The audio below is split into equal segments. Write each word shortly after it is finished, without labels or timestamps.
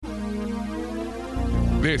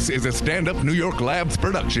This is a Stand Up New York Labs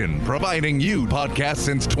production, providing you podcasts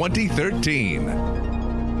since 2013.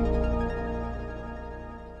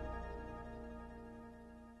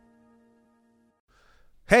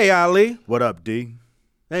 Hey, Ali. What up, D?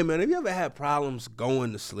 Hey, man, have you ever had problems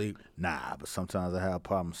going to sleep? Nah, but sometimes I have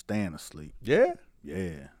problems staying asleep. Yeah?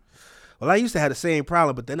 Yeah. Well, I used to have the same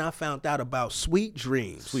problem, but then I found out about Sweet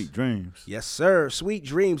Dreams. Sweet Dreams. Yes, sir. Sweet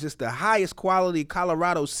Dreams is the highest quality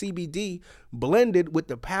Colorado CBD blended with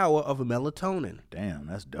the power of melatonin. Damn,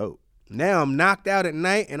 that's dope. Now I'm knocked out at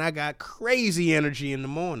night and I got crazy energy in the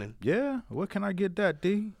morning. Yeah? Where can I get that,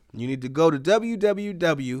 D? You need to go to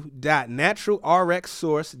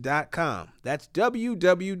www.naturalrxsource.com. That's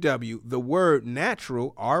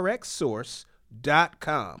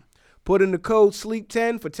www.naturalrxsource.com. Put in the code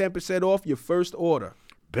SLEEP10 for 10% off your first order.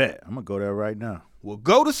 Bet. I'm going to go there right now. Well,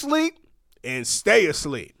 go to sleep and stay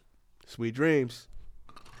asleep. Sweet dreams.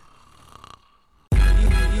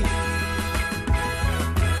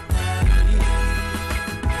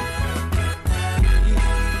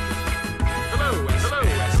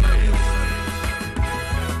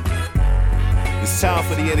 It's time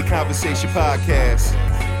for the End of Conversation podcast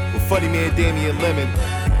with funny man Damian Lemon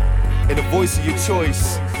and the voice of your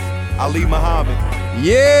choice, Ali Muhammad.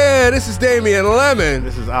 Yeah, this is Damian Lemon.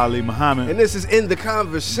 This is Ali Muhammad. And this is In the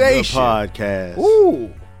Conversation. The podcast.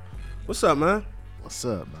 Ooh. What's up, man? What's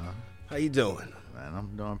up, man? How you doing? Man,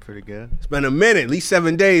 I'm doing pretty good. It's been a minute, at least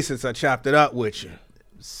 7 days since I chopped it up with you.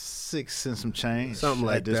 6 and some change. Something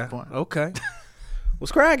like at this that. point. Okay.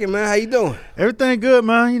 What's cracking, man? How you doing? Everything good,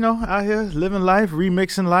 man. You know, out here living life,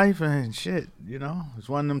 remixing life and shit. You know, it's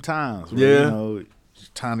one of them times where, Yeah. you know, it's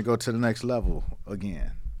time to go to the next level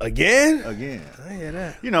again. Again? Again. I hear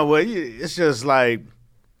that. You know what? It's just like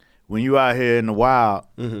when you out here in the wild,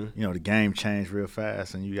 Mm-hmm. you know, the game changed real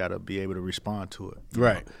fast and you got to be able to respond to it. you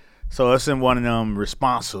Right. know? So it's in one of them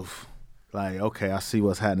responsive, like, okay, I see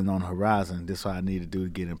what's happening on the horizon. This is what I need to do to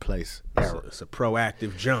get in place. It's a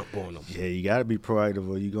proactive jump on them. Yeah, you got to be proactive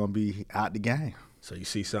or you're going to be out the game. So you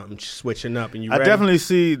see something switching up and you I ready? definitely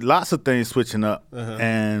see lots of things switching up Uh-huh.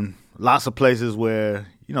 and lots of places where,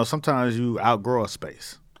 you know, sometimes you outgrow a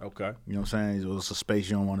space. Okay. You know what I'm saying? It's a space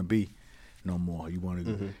you don't want to be no more. You want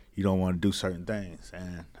to, you don't want to do certain things,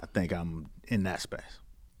 and I think I'm in that space.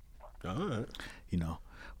 All right. You know,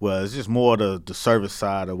 well, it's just more the service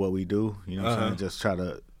side of what we do. You know what Uh-huh. I'm saying? Just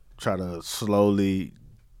try to slowly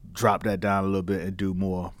drop that down a little bit and do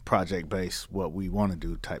more project based, what we want to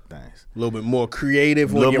do type things. A little bit more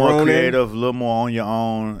creative A on little your more own creative, a little more on your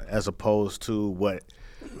own, as opposed to what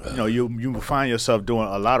you know. You find yourself doing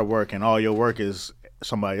a lot of work, and all your work is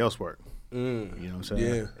somebody else's work. You know what I'm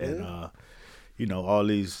saying? Yeah. And you know, all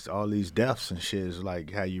these deaths and shit is like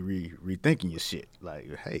how you rethinking your shit. Like,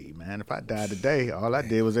 hey man, if I died today, all I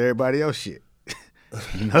did was everybody else shit.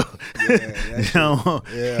 You know, you know what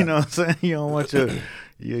I'm saying? You don't want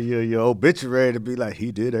your obituary to be like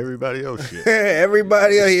he did everybody else shit.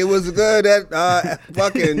 Everybody, it was good at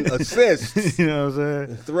fucking assists, You know what I'm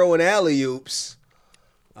saying? throwing alley-oops.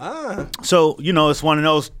 So, you know, it's one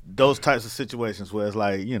of those types of situations where it's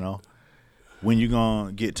like, you know, when you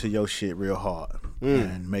gonna get to your shit real hard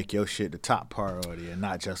and make your shit the top priority and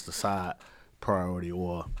not just the side priority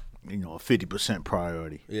or, you know, a 50%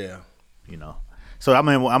 priority, Yeah. you know. So I'm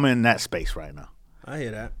in that space right now. I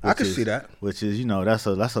hear that. I can see that. Which is, you know, that's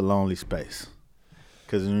a lonely space.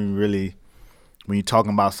 Because when you're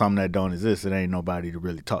talking about something that don't exist, it ain't nobody to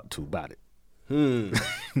really talk to about it. You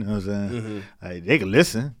know what I'm saying? Like, they can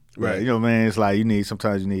listen. but, Right. You know what I mean? It's like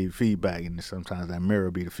sometimes you need feedback, and sometimes that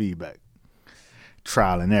mirror be the feedback.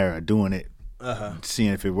 Trial and error, doing it,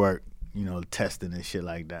 seeing if it worked, you know, testing and shit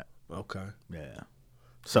like that. Okay. Yeah.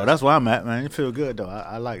 So that's where I'm at, man. It feel good, though.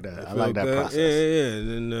 I like that. I like that Good. process.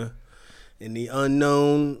 Yeah. And then in the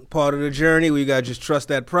unknown part of the journey, we got to just trust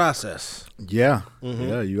that process. Yeah.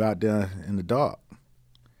 Yeah, you out there in the dark.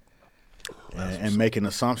 And making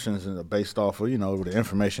assumptions based off of, you know, the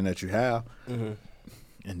information that you have. And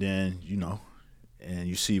then, you know, and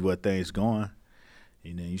you see where things going.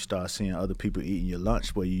 And then you start seeing other people eating your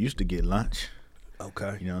lunch where you used to get lunch.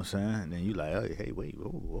 Okay. You know what I'm saying? And then you like, oh, hey, wait,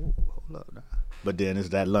 whoa, hold up now. But then it's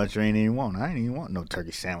that lunch you ain't even want. I ain't even want no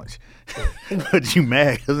turkey sandwich. But you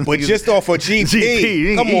mad. But just off of GP.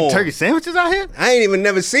 You Come eat on. turkey sandwiches out here? I ain't even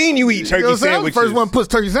never seen you eat turkey You know what I'm saying? I'm the sandwiches. first one puts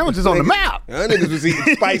turkey sandwiches on the map. Y'all niggas was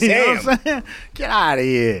eating spiced You know ham. what I'm saying? Get out of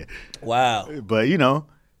here. Wow. But, you know,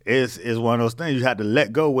 it's one of those things. You have to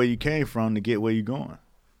let go where you came from to get where you're going.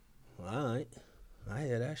 All right. I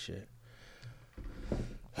hear that shit.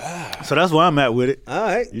 So that's where I'm at with it. All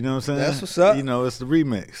right. You know what I'm saying? That's what's up. You know, it's the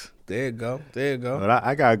remix. There you go. There you go. But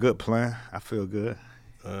I got a good plan. I feel good.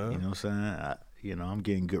 You know what I'm saying? I'm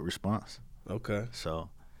getting good response. Okay. So,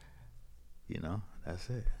 that's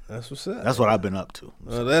it. That's what's up. That's what I've been up to.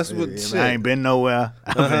 Well, that's what I ain't been nowhere.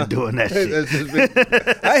 I've been doing that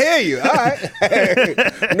shit. I hear you. All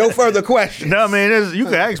right. No further questions. No, I mean, you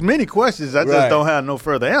can ask many questions. I just don't have no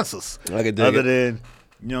further answers. I can dig other it. than,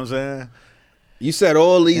 you know what I'm saying? You said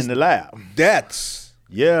all these in the lab. deaths.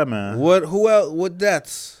 Yeah, man. Who else? What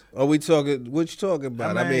deaths are we talking? What you talking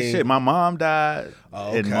about? I mean, shit. My mom died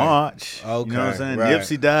in March. Okay. You know what I'm saying? Right.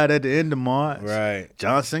 Nipsey died at the end of March. Right.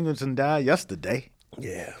 John Singleton died yesterday.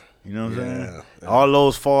 Yeah. You know what I'm saying? All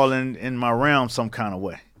those fall in my realm some kind of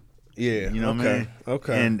way. Yeah. You know what I mean?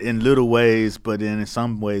 Okay. And in little ways, but then in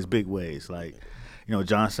some ways, big ways. Like,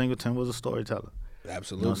 John Singleton was a storyteller.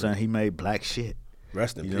 Absolutely. You know what I'm saying? He made black shit.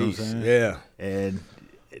 Rest in You know what I'm peace. saying? Yeah. And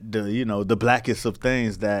the blackest of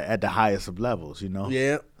things that at the highest of levels,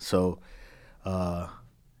 Yeah. So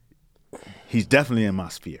he's definitely in my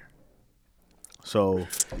sphere. So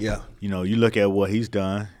Yeah. you look at what he's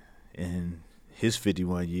done in his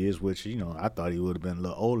 51 years, which, I thought he would have been a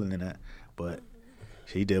little older than that, but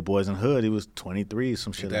he did Boys in the Hood. He was 23,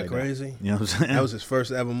 some shit like that. Crazy? You know what I'm saying? That was his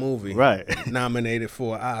first ever movie. Right. Nominated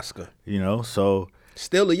for an Oscar. So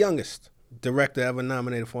Still the youngest director ever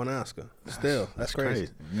nominated for an Oscar. Still. That's crazy.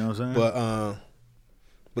 You know what I'm saying?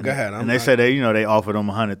 But go ahead. And they said they offered him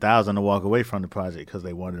 $100,000 to walk away from the project because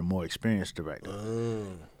they wanted a more experienced director.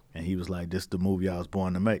 And he was like, "This is the movie I was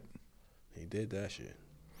born to make." He did that shit.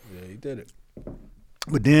 Yeah, he did it.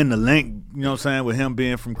 But then the link, you know what I'm saying, with him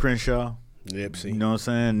being from Crenshaw. Nipsey. You know what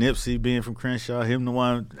I'm saying? Nipsey being from Crenshaw. Him the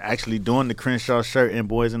one actually doing the Crenshaw shirt in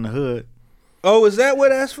Boys in the Hood. Oh, is that where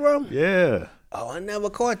that's from? Yeah. Oh, I never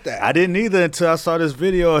caught that. I didn't either until I saw this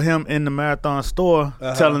video of him in the Marathon store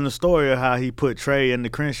telling the story of how he put Trey in the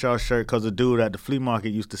Crenshaw shirt because the dude at the flea market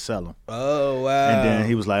used to sell them. Oh, wow. And then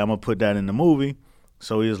he was like, I'm going to put that in the movie.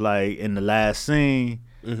 So he was like, in the last scene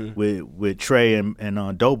with Trey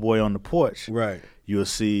and Doughboy on the porch, right, you'll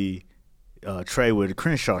see Trey with a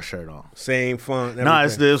Crenshaw shirt on. Same font. No,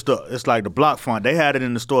 it's like the block font. They had it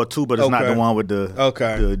in the store too, but it's not the one with the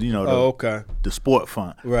the sport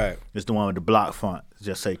font. Right. It's the one with the block font.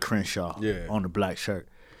 Just say Crenshaw on the black shirt.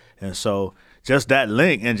 And so just that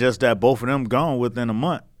link and just that both of them gone within a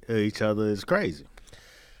month of each other is crazy.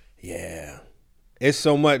 Yeah. It's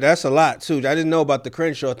so much. That's a lot too. I didn't know about the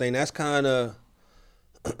Crenshaw thing. That's kind of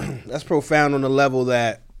that's profound on the level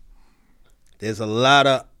that there's a lot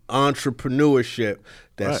of entrepreneurship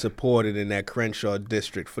that's supported in that Crenshaw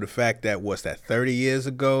district for the fact that 30 years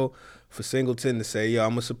ago for Singleton to say, yo,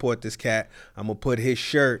 I'm gonna support this cat, I'm gonna put his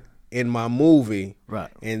shirt in my movie,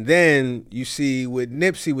 right? And then you see with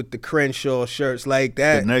Nipsey with the Crenshaw shirts like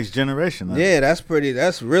that, the next generation.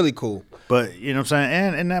 That's really cool. But you know what I'm saying,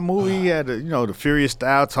 and in that movie he had the Furious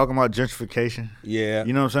Style talking about gentrification. Yeah,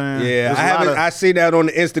 you know what I'm saying. Yeah, I see that on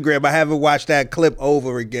the Instagram. I haven't watched that clip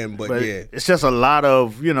over again, but yeah, it's just a lot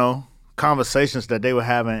of conversations that they were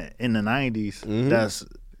having in the '90s that's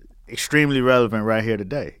extremely relevant right here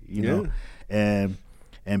today. You know,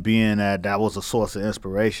 and being that was a source of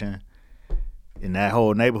inspiration in that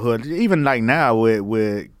whole neighborhood. Even like now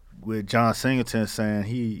with John Singleton saying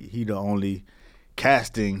he the only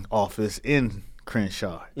casting office in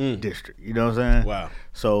Crenshaw district. You know what I'm saying? Wow.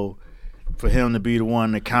 So for him to be the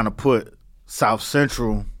one that kind of put South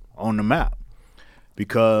Central on the map,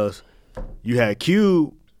 because you had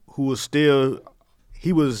Cube who was still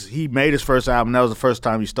he made his first album. That was the first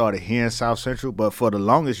time you started hearing South Central, but for the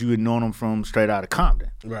longest you had known him from straight out of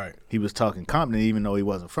Compton. Right. He was talking Compton even though he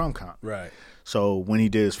wasn't from Compton. Right. So when he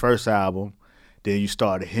did his first album, then you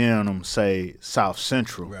started hearing him say South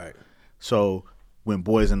Central. Right. So when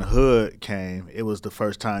Boys in the Hood came, it was the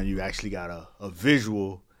first time you actually got a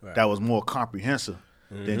visual that was more comprehensive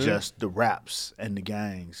than just the raps and the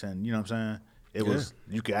gangs. And you know what I'm saying? It was,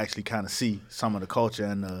 you could actually kind of see some of the culture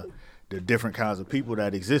and the different kinds of people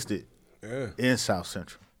that existed in South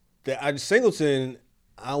Central. Singleton,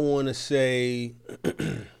 I want to say,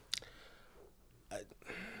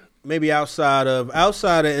 maybe outside of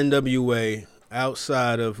NWA,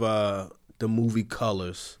 outside of the movie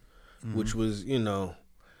Colors, which was,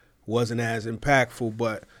 wasn't as impactful,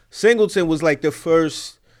 but Singleton was like the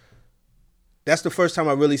first. That's the first time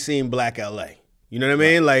I really seen Black LA. You know what I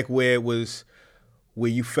mean? Like where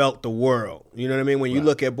you felt the world. You know what I mean? When you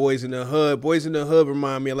look at Boys in the Hood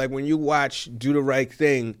remind me of like when you watch Do the Right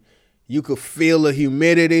Thing, you could feel the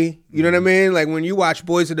humidity. You know what I mean? Like when you watch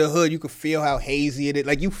Boys in the Hood, you could feel how hazy it is.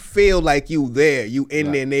 Like you feel like you there. You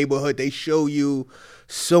in their neighborhood. They show you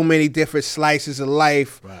so many different slices of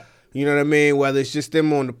life. Right. You know what I mean? Whether it's just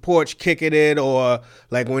them on the porch kicking it or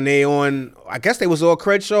like when they on, I guess they was all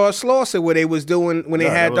Crenshaw or Slauson where they was doing, when they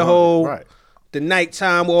had the whole the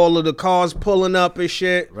nighttime, all of the cars pulling up and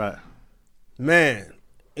shit. Right. Man,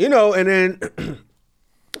 you know, and then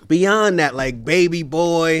beyond that, like Baby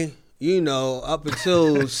Boy, you know, up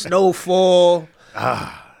until Snowfall.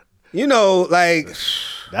 You know, like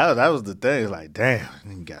that was the thing. It's like, damn,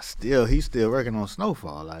 he's still working on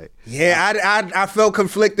Snowfall. Like, yeah, I felt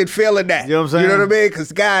conflicted feeling that. You know what I'm saying? You know what I mean?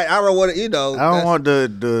 Because I don't want to, you know. I don't want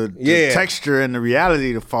the texture and the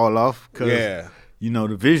reality to fall off. Because, you know,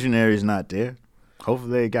 the visionary's not there.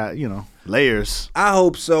 Hopefully they got, you know, layers. I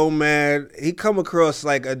hope so, man. He come across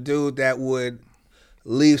like a dude that would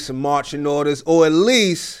leave some marching orders, or at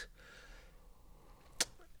least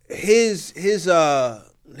his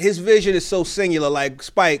vision is so singular, like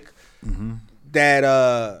Spike,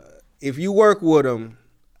 that if you work with him,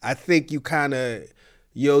 I think you kind of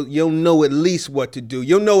you'll know at least what to do.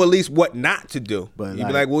 You'll know at least what not to do. But you'll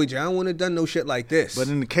be like, well, I don't want to done no shit like this. But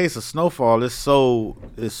in the case of Snowfall, it's so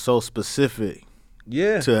specific.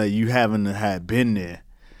 Yeah. To you having to have been there.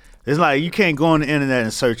 It's like you can't go on the internet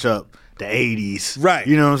and search up the 80s. Right.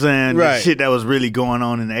 You know what I'm saying? Right. The shit that was really going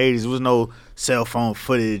on in the 80s. There was no cell phone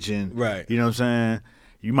footage and right. You know what I'm saying?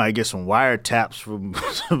 You might get some wiretaps from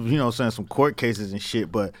you know what I'm saying, some court cases and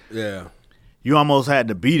shit, but yeah. You almost had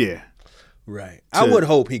to be there. Right. I would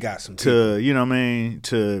hope he got some to, you know what I mean,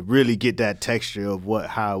 to really get that texture of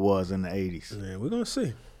how it was in the 80s. Yeah, we're going to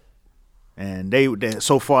see. And they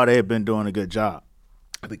so far they have been doing a good job.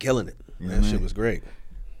 I've been killing it. That shit was great.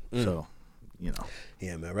 So, you know.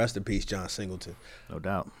 Yeah, man. Rest in peace, John Singleton. No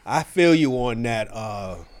doubt. I feel you on that.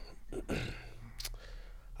 I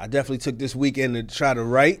definitely took this weekend to try to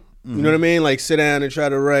write. You know what I mean? Like sit down and try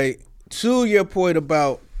to write. To your point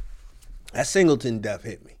about that Singleton death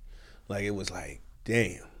hit me. Like it was like,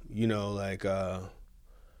 damn. You know, like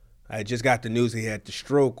I just got the news he had the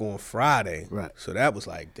stroke on Friday. Right. So that was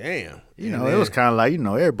like, damn. You know, it was kind of like, you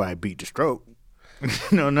know, everybody beat the stroke.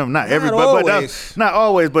 No, not everybody. Always. But not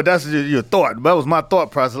always, but that's your thought. That was my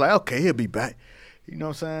thought process. Like, okay, he'll be back. You know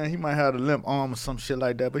what I'm saying? He might have a limp arm or some shit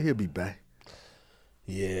like that, but he'll be back.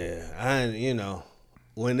 Yeah, you know,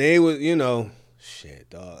 when they was, you know,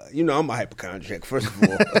 shit, dog. You know, I'm a hypochondriac, first of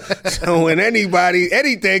all. So when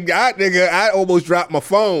anything, I almost dropped my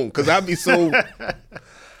phone because I'd be so.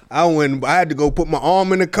 I had to go put my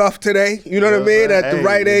arm in the cuff today. You know what I mean? At the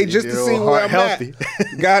right age, just to see where I'm healthy.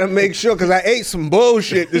 At. Got to make sure because I ate some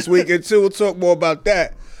bullshit this weekend too. We'll talk more about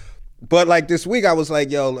that. But like this week, I was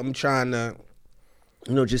like, yo, I'm trying to,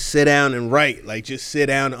 you know, just sit down and write. Like just sit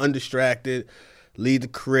down, undistracted, leave the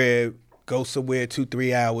crib, go somewhere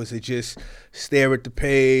 2-3 hours and just stare at the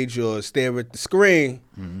page or stare at the screen.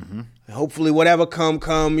 Mm-hmm. And hopefully whatever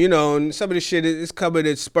come, you know, and some of the shit is coming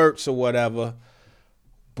in spurts or whatever.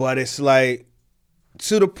 But it's like,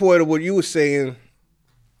 to the point of what you were saying,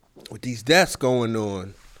 with these deaths going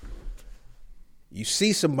on, you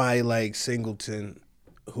see somebody like Singleton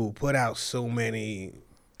who put out so many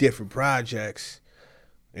different projects,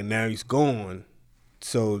 and now he's gone.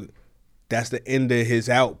 So that's the end of his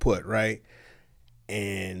output, right?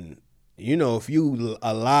 And, you know, if you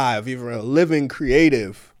alive, if you're a living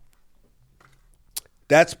creative,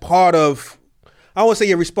 that's part of, I don't want to say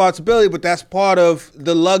your responsibility, but that's part of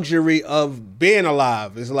the luxury of being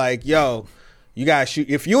alive. It's like, yo, you got to shoot.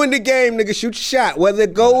 If you in the game, nigga, shoot your shot. Whether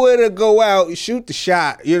it go in or go out, you shoot the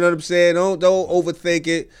shot. You know what I'm saying? Don't overthink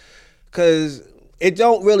it, because it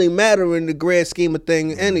don't really matter in the grand scheme of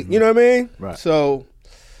things. You know what I mean? Right. So,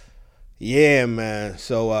 yeah, man.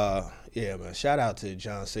 So, yeah, man. Shout out to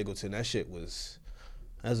John Singleton. That was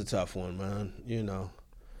a tough one, man. You know,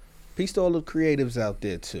 peace to all the creatives out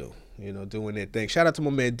there too. You know, doing their thing. Shout out to my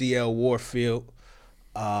man DL Warfield.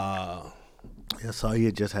 I saw he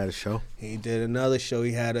had just had a show. He did another show.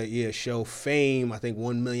 He had a show, Fame, I think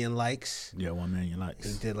 1 million likes. Yeah, 1 million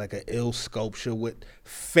likes. He did like an ill sculpture with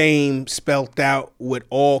Fame spelt out with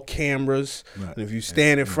all cameras. Right. And if you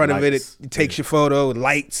stand in front of it takes your photo,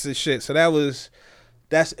 lights and shit. So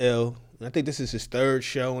that's ill. And I think this is his third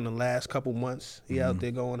show in the last couple months. He out there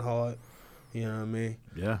going hard. You know what I mean?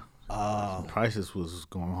 Yeah. Prices was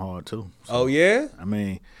going hard too. So, oh yeah? I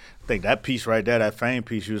mean, I think that piece right there, that Fame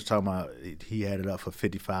piece you was talking about, he had it up for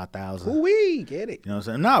 $55,000. Ooh-wee, get it. You know what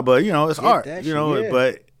I'm saying? Nah, but you know, it's art. You know, yeah.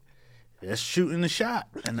 But it's shooting the shot.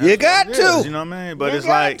 And you got to. Is, you know what I mean? But it's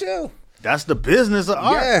like that's the business of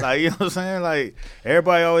art. Yeah. Like, you know what I'm saying? Like,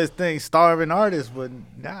 everybody always thinks starving artists, but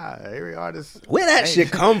nah, every artist. Where that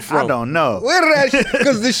shit come from? I don't know. Where did that shit?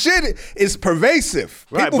 Because the shit is pervasive.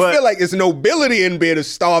 Right, People feel like it's nobility in being a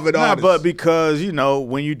starving artist. But because, you know,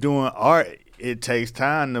 when you're doing art, it takes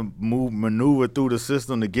time to maneuver through the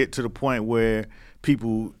system to get to the point where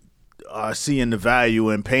people are seeing the value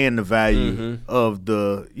and paying the value of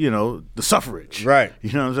the suffrage. Right.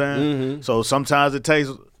 You know what I'm saying? So sometimes it takes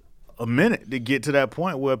a minute to get to that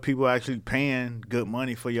point where people are actually paying good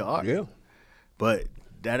money for your art. Yeah. But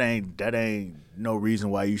that ain't no reason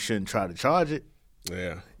why you shouldn't try to charge it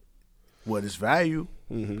Yeah. what its value.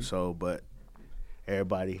 So, but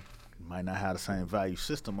everybody might not have the same value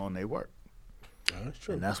system on their work. That's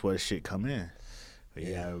true. And that's where the shit come in.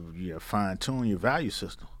 You fine tune your value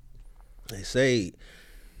system. They say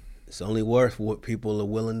it's only worth what people are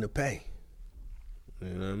willing to pay. You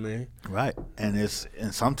know what I mean? Right. And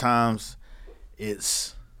sometimes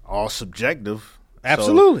it's all subjective.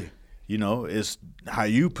 Absolutely. So, it's how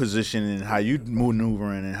you position and how you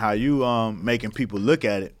maneuvering and how you making people look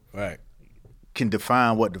at it Right. can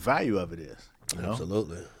define what the value of it is. You know?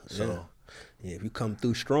 Absolutely. So yeah, if you come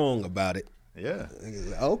through strong about it, yeah.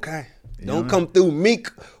 okay. You Don't know? come through meek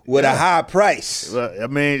with a high price. Well, I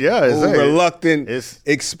mean, yeah, it's Reluctant, it's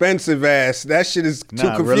expensive ass. That shit is too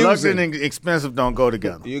confusing. reluctant and expensive don't go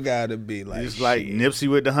together. You gotta be like, It's like shit. Nipsey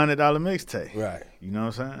with the $100 mixtape. Right. You know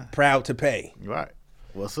what I'm saying? Proud to pay. Right.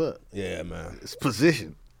 What's up? Yeah, man. It's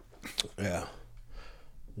position. Yeah.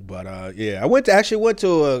 But yeah, I actually went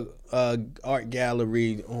to a art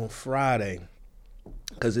gallery on Friday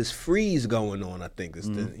because it's Freeze going on. I think it's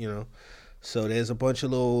so there's a bunch of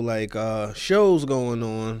little like shows going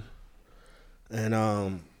on, and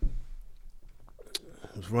I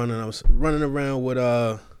was running around with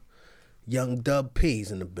young Dub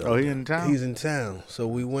P's in the building. Oh, he in town? He's in town. So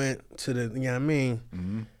we went to the. You know what I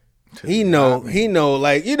mean? He know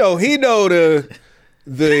like he know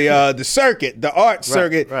the circuit, the art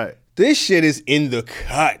circuit. Right. This shit is in the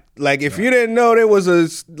cut. Like if you didn't know there was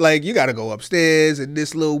you got to go upstairs in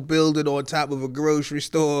this little building on top of a grocery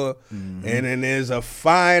store, and then there's a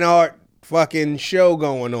fine art fucking show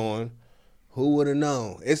going on. Who would have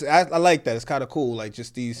known? I like that. It's kind of cool. Like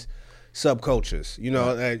just these subcultures.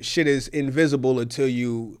 That shit is invisible until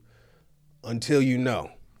you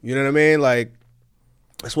know. You know what I mean? Like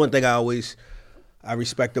that's one thing I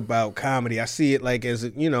respect about comedy. I see it like as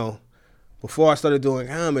before I started doing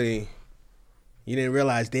comedy, you didn't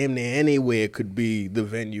realize damn near anywhere could be the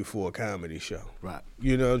venue for a comedy show. Right.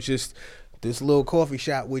 Just this little coffee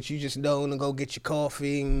shop which you just know to go get your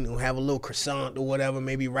coffee and have a little croissant or whatever,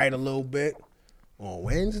 maybe write a little bit. On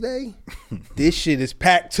Wednesday, this shit is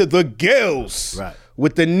packed to the gills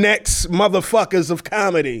with the next motherfuckers of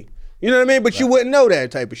comedy. You know what I mean? But you wouldn't know that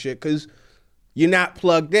type of shit because you're not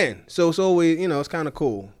plugged in. So it's always, it's kind of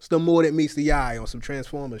cool. It's the more that meets the eye on some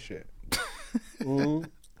Transformers shit. No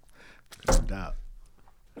doubt.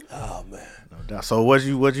 Oh, man. No doubt. So what'd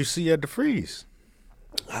you see at the Freeze?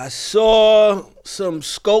 I saw some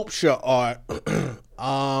sculpture art.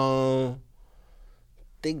 I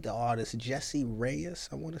think the artist Jesse Reyes,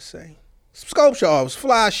 I want to say. Sculpture art was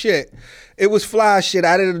fly shit. It was fly shit.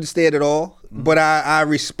 I didn't understand it all, but I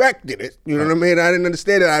respected it. You know what I mean? I didn't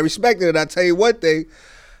understand it. I respected it. I tell you one thing.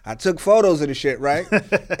 I took photos of the shit, right?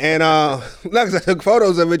 And I took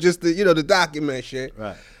photos of it just to, to document shit.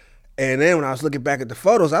 Right. And then when I was looking back at the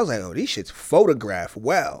photos, I was like, oh, these shit's photographed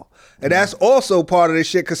well. And that's also part of the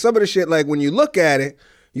shit, because some of the shit, like, when you look at it,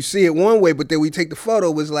 you see it one way, but then we take the photo,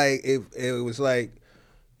 it was like, it was like,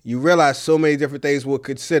 you realize so many different things were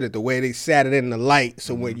considered, the way they sat it in the light.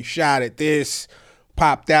 So when you shot it, this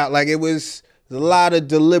popped out. Like, it was a lot of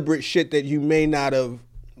deliberate shit that you may not have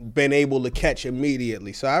been able to catch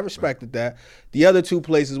immediately. So I respected that. The other two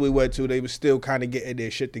places we went to, they were still kind of getting their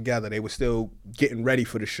shit together. They were still getting ready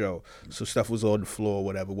for the show. So stuff was on the floor,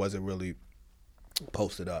 whatever, wasn't really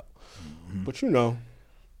posted up. But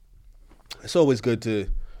it's always good to,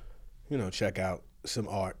 check out some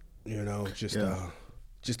art,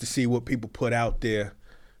 just to see what people put out there.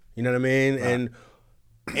 You know what I mean? Right.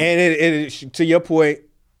 And it, to your point,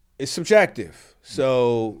 it's subjective.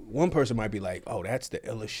 So one person might be like, oh, that's the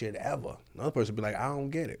illest shit ever. Another person be like, I don't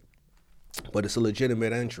get it. But it's a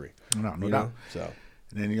legitimate entry. No doubt. So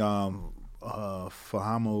and then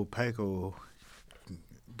Fahamo Peko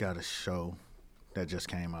got a show that just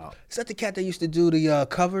came out. Is that the cat that used to do the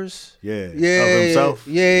covers? Yeah. Of himself?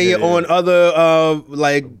 Yeah. On other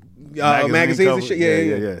magazines cover. and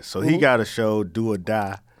shit. Yeah. So he got a show, Do or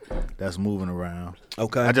Die, that's moving around.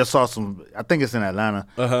 Okay. I just saw some, I think it's in Atlanta.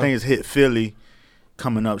 I think it's hit Philly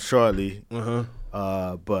coming up shortly.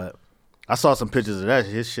 But I saw some pictures of that.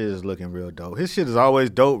 His shit is looking real dope. His shit is always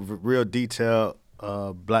dope, real detailed,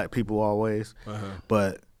 black people always.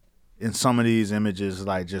 But in some of these images,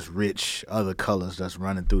 like just rich other colors that's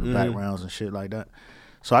running through the backgrounds and shit like that.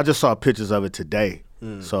 So I just saw pictures of it today.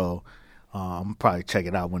 So I'm probably check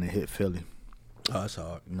it out when it hit Philly. Oh, that's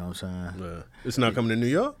hard. You know what I'm saying? Yeah. It's not coming to New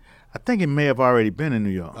York? I think it may have already been in New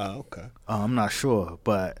York. Oh, okay. I'm not sure,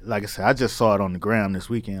 but like I said, I just saw it on the gram this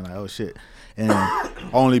weekend. Like, oh shit! And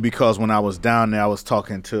only because when I was down there, I was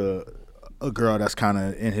talking to a girl that's kind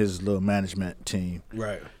of in his little management team,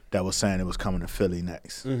 Right. that was saying it was coming to Philly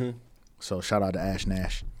next. Mm-hmm. So shout out to Ash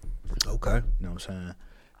Nash. Okay. You know what I'm saying?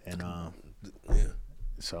 And Yeah.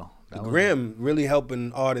 so The that was- Gram really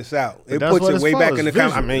helping artists out. But It that's puts what it it's way for. back It's in the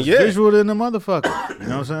visual. I mean, It's yeah. visual than the motherfucker. You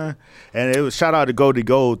know what I'm saying? And it was shout out to Goldie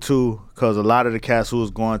Gold too, because a lot of the cats who was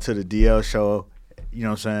going to the DL show, you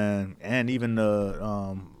know what I'm saying, and even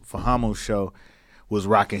the Fahamu show was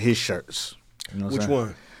rocking his shirts. You know what I'm Which saying?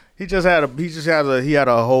 one? He had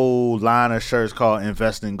a whole line of shirts called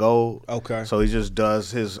Invest in Gold. Okay. So he just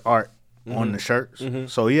does his art on the shirts.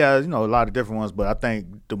 So he has, a lot of different ones, but I think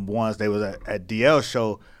the ones they was at DL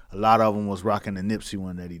show, a lot of them was rocking the Nipsey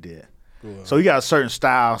one that he did. Wow. So he got a certain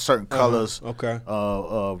style, certain colors, Okay.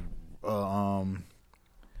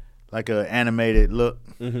 like a animated look,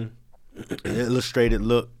 illustrated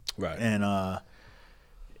look. Right. And I've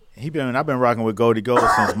been rocking with Goldie Gold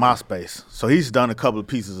since MySpace. So he's done a couple of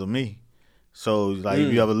pieces of me. So like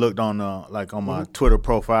if you ever looked on on my Twitter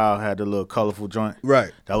profile, had the little colorful joint.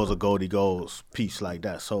 Right. That was a Goldie Gold's piece like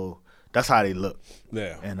that. So that's how they look.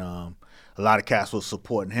 Yeah. And a lot of cats was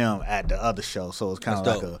supporting him at the other show. So it's kind of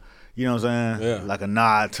That's like dope. you know what I'm saying? Yeah. Like a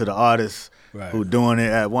nod to the artists Right. who doing it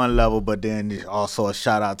at one level, but then also a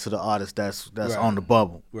shout out to the artist that's Right. on the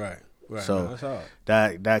bubble. Right. Right. So No, that's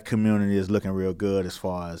hard. that community is looking real good as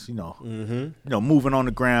far as moving on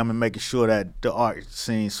the gram and making sure that the art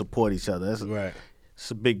scene support each other. Right.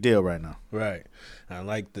 It's a big deal right now. Right. I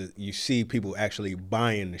like you see people actually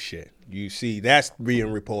buying the shit. You see that's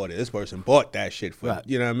being reported. This person bought that shit for Right.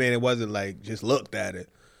 you know what I mean? It wasn't like just looked at it.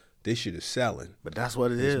 This shit is selling. But that's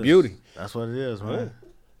what it It's is. beauty. That's what it is, man.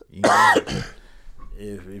 You know,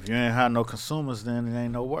 if you ain't have no consumers, then it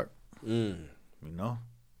ain't no work. You know.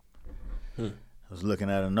 I was looking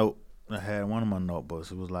at a note. I had one of my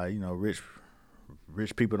notebooks. It was like,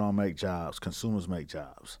 rich people don't make jobs. Consumers make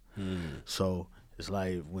jobs. So it's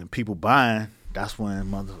like when people buying, that's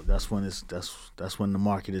when the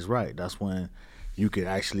market is right. That's when you could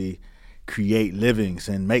actually create livings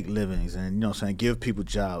and make livings and give people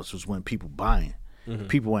jobs. Was when people buying.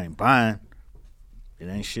 People ain't buying, it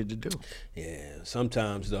ain't shit to do. Yeah.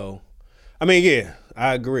 Sometimes though. I mean, yeah,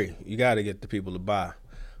 I agree. You gotta get the people to buy.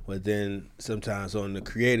 But then sometimes on the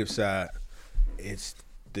creative side, it's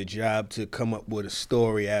the job to come up with a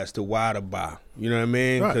story as to why to buy. You know what I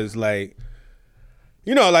mean? Right. Because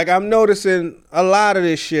I'm noticing a lot of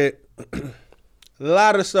this shit, a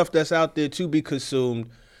lot of the stuff that's out there to be consumed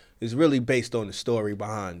is really based on the story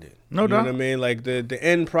behind it. No you doubt. know what I mean? Like the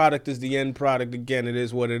end product is the end product. Again, it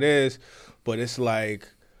is what it is. But it's like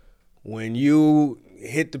when you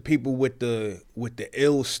hit the people with the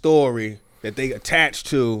ill story that they attach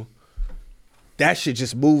to, that shit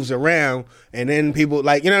just moves around, and then people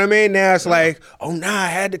you know what I mean? Now it's like, oh nah, I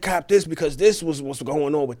had to cop this because this was what's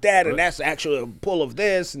going on with that, and that's actually a pull of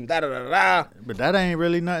this and da da da da. But that ain't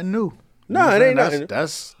really nothing new. No, it ain't nothing.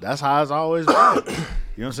 That's how it's always been. You know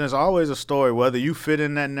what I'm saying? It's always a story, whether you fit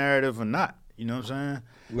in that narrative or not. You know what I'm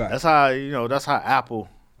saying? Right. That's how Apple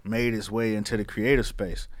made its way into the creative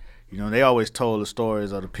space. They always told the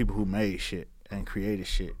stories of the people who made shit and created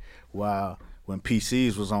shit. While when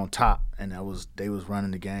PCs was on top and they was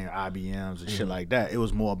running the game, IBMs and shit like that, it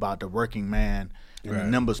was more about the working man and the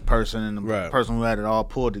numbers person and the person who had it all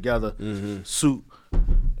pulled together, suit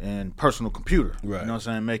and personal computer. Right. You know what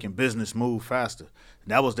I'm saying? Making business move faster.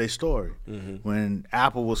 That was their story. When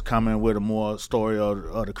Apple was coming with a more story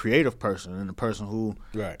of the creative person and the person who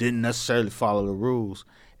didn't necessarily follow the rules,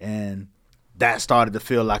 and that started to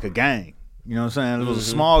feel like a gang. You know what I'm saying? It was a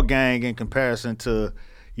small gang in comparison to,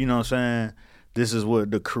 you know what I'm saying, this is what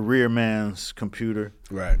the career man's computer.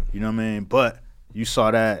 Right. You know what I mean? But you saw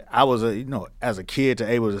that I was as a kid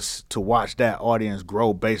able to watch that audience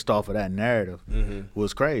grow based off of that narrative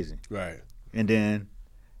was crazy. Right. And then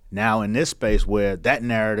now in this space where that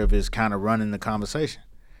narrative is kind of running the conversation.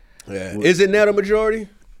 Yeah. Is it now the majority?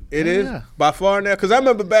 It is Yeah. by far now, because I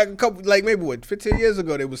remember back a couple, maybe 15 years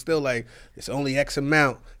ago, they was still like, it's only X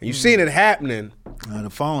amount, and you seen it happening. The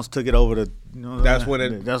phones took it over to. That's when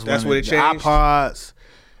it changed? The iPods,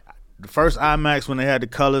 the first iMacs when they had the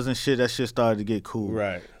colors and shit, that shit started to get cool.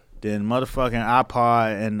 Right. Then motherfucking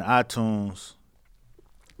iPod and iTunes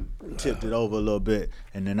tipped it over a little bit,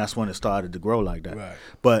 and then that's when it started to grow like that. Right.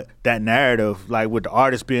 But that narrative, like with the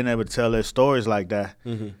artists being able to tell their stories like that,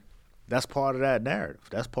 that's part of that narrative.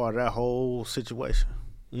 That's part of that whole situation.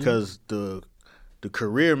 Because the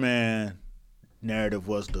career man narrative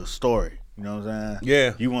was the story. You know what I'm saying?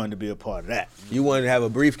 Yeah. You wanted to be a part of that. You wanted to have a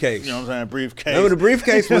briefcase. You know what I'm saying? Briefcase. Remember, the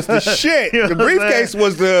briefcase was the shit. You know The what I'm briefcase saying?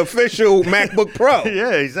 was the official MacBook Pro.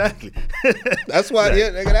 Yeah, exactly. That's why, yeah,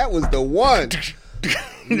 nigga, that was the one.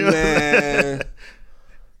 Man.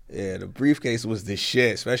 Yeah, the briefcase was the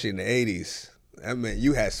shit, especially in the 80s. That meant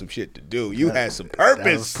you had some shit to do. You had some purpose.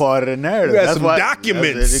 That was part of the narrative. You had That's some why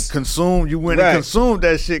documents. It consumed. You went Right. and consumed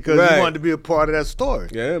that shit because Right. you wanted to be a part of that story.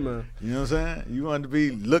 Yeah, man. You know what I'm saying? You wanted to be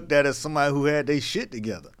looked at as somebody who had their shit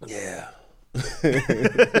together. Yeah.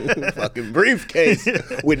 Fucking briefcase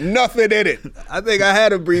with nothing in it. I think I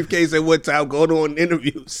had a briefcase at one time going on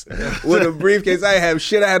interviews. With a briefcase, I have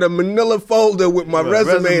shit. I had a manila folder with my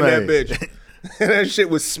resume in that bitch. And that shit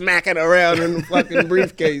was smacking around in the fucking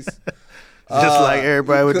briefcase. Just like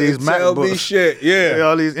everybody with these Tell me MacBooks. shit, yeah.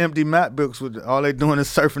 All these empty MacBooks with all they doing is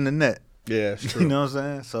surfing the net. Yeah, it's true. You know what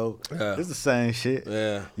I'm saying? So Yeah. it's the same shit.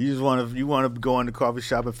 Yeah. You just want to go in the coffee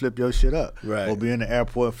shop and flip your shit up, Right. Or be in the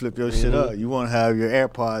airport and flip your shit up. You want to have your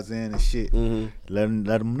AirPods in and shit. Let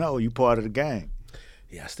them know you part of the gang,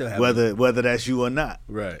 Yeah, I still have whether that's you or not.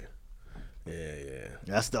 Right. Yeah.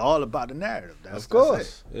 That's all about the narrative. That's Of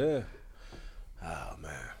course. Yeah. Oh,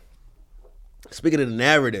 man. Speaking of the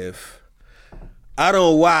narrative, I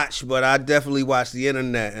don't watch, but I definitely watch the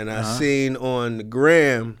internet, and I've seen on the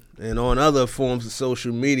gram and on other forms of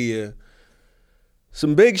social media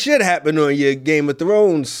some big shit happened on your Game of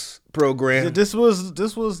Thrones program. This was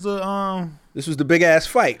the This was the big ass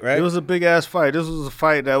fight, right? It was a big ass fight. This was a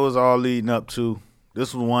fight that was all leading up to.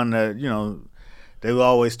 This was one that, they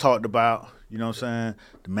always talked about, you know what I'm saying?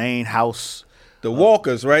 The main house. the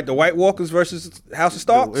Walkers, right? The White Walkers versus House of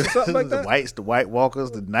Starks or something like that? The White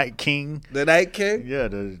Walkers, the Night King. The Night King? Yeah,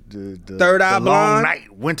 the Third Eye the Blind? long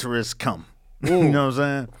night, winter has come. You know what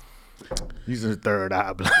I'm saying? He's the third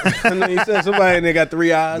eye blind. And then you said somebody and they got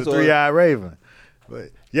three eyes. The three-eyed raven. But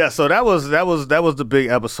yeah, so that was the big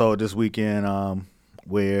episode this weekend,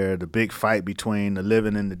 where the big fight between the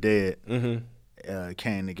living and the dead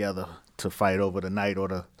came together to fight over the night or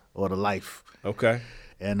the life. Okay.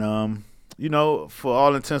 And for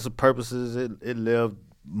all intents and purposes, it lived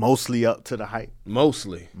mostly up to the hype.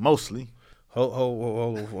 Mostly.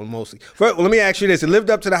 Hold on, mostly. First, let me ask you this. It lived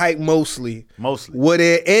up to the hype mostly. Were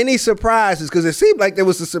there any surprises? Because it seemed like there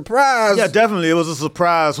was a surprise. Yeah, definitely. It was a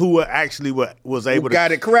surprise who actually was able to. Who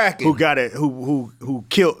got it cracking. Who got it, who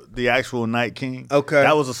killed the actual Night King. Okay.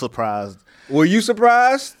 That was a surprise. Were you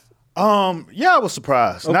surprised? Yeah, I was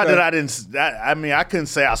surprised. Okay. Not that I didn't. I couldn't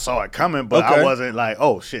say I saw it coming, but Okay. I wasn't like,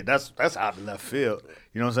 oh shit, that's out of left field.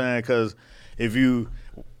 You know what I'm saying? Because if you,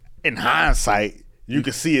 in hindsight, you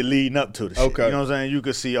could see it leading up to the shit. Okay. You know what I'm saying? You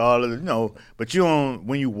could see all of the, but you don't.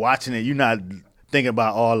 When you watching it, you're not thinking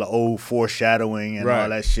about all the old foreshadowing and Right. all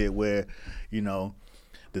that shit where,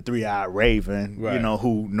 the three-eyed raven, Right.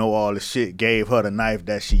 who know all the shit, gave her the knife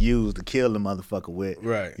that she used to kill the motherfucker with.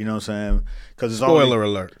 Right. You know what I'm saying? Because it's Spoiler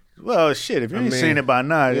alert. Well, shit, if you ain't mean, seen it by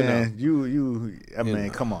now, you then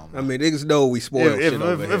come on, man. I mean, niggas know we spoil If shit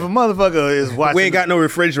over a here. motherfucker is watching, We ain't got no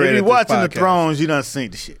refrigerator If at you this watching the podcast. Thrones, you done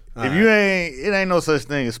seen the shit. If you ain't, it ain't no such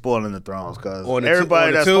thing as spoiling the Thrones, because On the everybody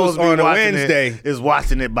on the that's Tues- supposed to be on a watching Wednesday. it is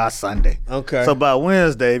watching it by Sunday. Okay. So by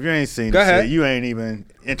Wednesday, if you ain't seen Go the ahead. shit, you ain't even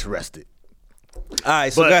interested. All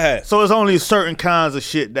right, so But- go ahead. So it's only certain kinds of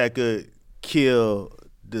shit that could kill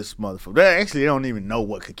this motherfucker. They don't even know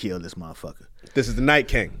what could kill this motherfucker. This is the Night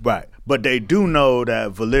King. Right. But they do know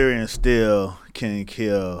that Valyrian steel can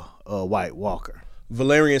kill a White Walker.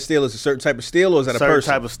 Valyrian steel is a certain type of steel, or is that a certain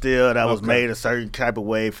person? type of steel that was Okay. made a certain type of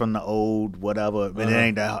way from the old whatever. But it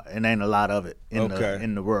ain't a lot of it in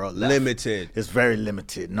the world left. Limited. It's very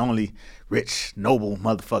limited. And only rich, noble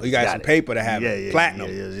motherfuckers You got some it. paper to have yeah, it. yeah, Platinum.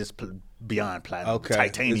 Yeah, it's beyond platinum. Okay.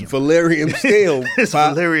 Titanium. It's Valyrian steel. It's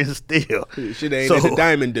Pop. Valyrian steel. Shit ain't in the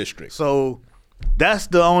Diamond District. So that's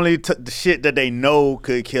the only the shit that they know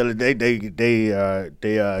could kill it. They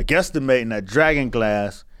guesstimating that dragon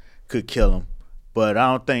glass could kill him, but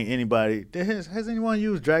I don't think anybody has anyone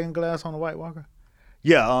used dragon glass on the White Walker.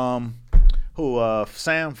 Yeah,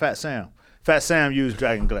 Fat Sam used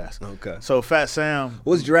dragon glass. Okay. So Fat Sam,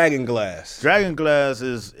 What's dragon glass? dragon glass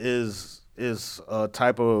is a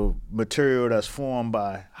type of material that's formed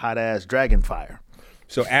by hot ass dragon fire.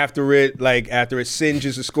 So after it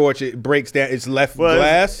singes or scorches, it breaks down. It's left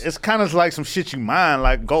glass. It's kind of like some shit you mine,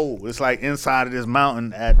 like gold. It's like inside of this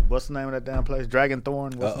mountain at, what's the name of that damn place?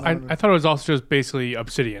 Dragonthorn? What's the name of it? I thought it was also just basically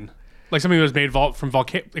obsidian, like something that was made from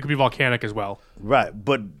It could be volcanic as well. Right,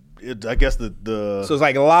 but I guess the So it's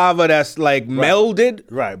like lava that's like melded.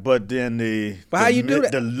 right, but then But how you do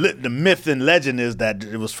that? The myth and legend is that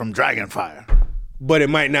it was from dragon fire, But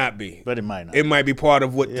it might not be. but it might not. It might be part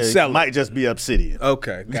of what the it seller. might just be obsidian.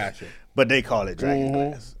 Okay, gotcha. but they call it dragon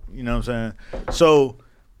glass. You know what I'm saying? So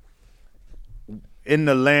in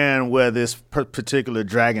the land where this particular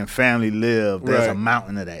dragon family lived, there's a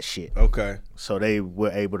mountain of that shit. Okay. So they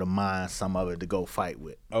were able to mine some of it to go fight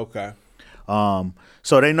with. Okay.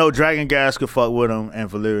 So they know dragon gas could fuck with them and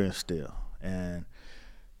Valyrian steel. And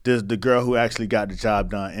the girl who actually got the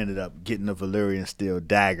job done ended up getting the Valyrian steel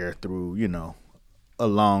dagger through, you know, a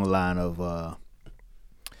long line of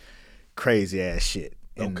crazy ass shit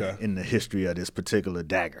in the history of this particular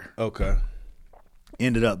dagger. Okay.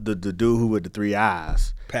 Ended up the dude who with the 3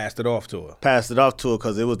 eyes passed it off to her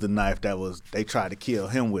because it was the knife they tried to kill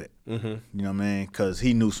him with. Mm-hmm. You know what I mean? Because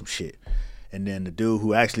he knew some shit. And then the dude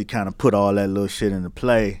who actually kind of put all that little shit into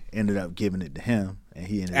play ended up giving it to him. And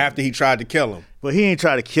he he tried to kill him. But he ain't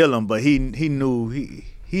tried to kill him. But he knew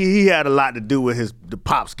he had a lot to do with the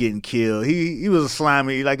pops getting killed. He was a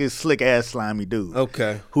slimy, like a slick ass slimy dude.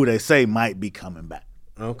 Okay. Who they say might be coming back.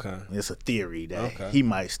 Okay. It's a theory that he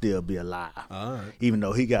might still be alive. All right. Even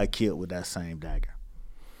though he got killed with that same dagger.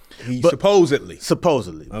 Supposedly.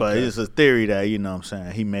 Okay. But it's a theory that, you know what I'm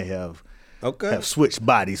saying, he may have switched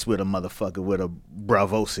bodies with a motherfucker with a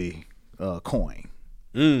Bravosi coin.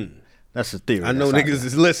 That's a theory. I know niggas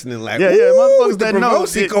is listening like, motherfuckers that know.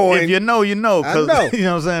 Coin. If you know, you know. I know. You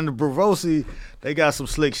know what I'm saying? The Bravosi, they got some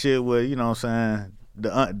slick shit where, you know what I'm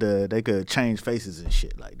saying, they could change faces and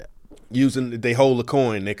shit like that. They hold a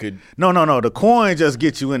coin, they could... No. The coin just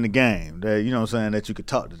gets you in the game. That, you know what I'm saying, that you could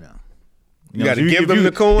talk to them. You got to give them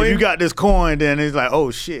the coin? If you got this coin, then it's like,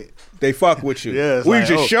 oh, shit. They fuck with you. Yeah, you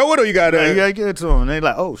just show it or you got to... You got to give it to them. And they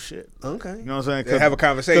like, oh, shit. Okay. You know what I'm saying? They have a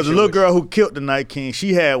conversation. Because the little girl who killed the Night King,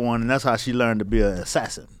 she had one, and that's how she learned to be an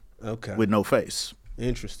assassin. Okay. With no face.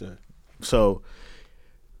 Interesting. So,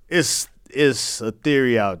 it's a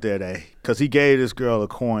theory out there that... Because he gave this girl a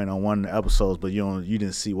coin on one of the episodes, but you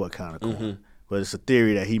didn't see what kind of coin. Mm-hmm. But it's a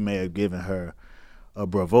theory that he may have given her a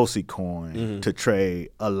Bravosi coin to trade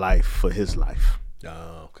a life for his life.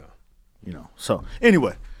 Oh, okay. You know, so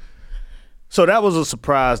anyway. So that was a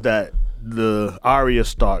surprise that the Arya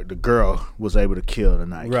Stark, the girl, was able to kill the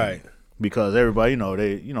Night King. Right. Because everybody,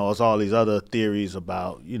 it's all these other theories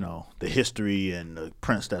about, the history and the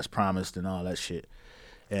prince that's promised and all that shit.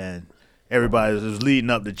 And everybody was leading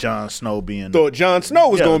up to Jon Snow being... Thought Jon Snow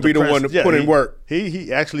was going to be the one to put in work.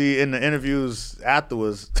 He actually, in the interviews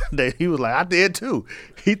afterwards, he was like, I did too.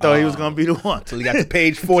 He thought he was going to be the one. So he got to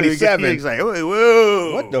page 47. He's like,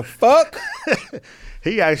 whoa. What the fuck?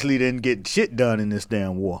 He actually didn't get shit done in this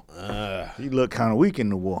damn war. He looked kind of weak in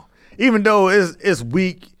the war. Even though it's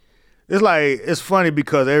weak, it's funny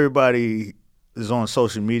because everybody is on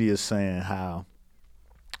social media saying how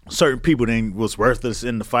certain people was worthless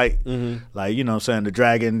in the fight. Mm-hmm. Like, you know what I'm saying, the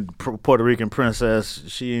dragon, Puerto Rican princess,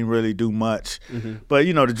 she didn't really do much. Mm-hmm. But,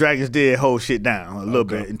 the dragons did hold shit down a little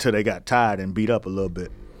bit until they got tired and beat up a little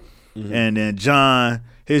bit. Mm-hmm. And then Jon,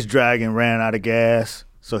 his dragon ran out of gas,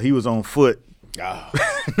 so he was on foot. Oh.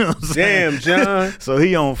 You know what I'm saying? Damn, Jon. So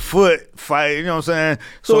he on foot fight, you know what I'm saying?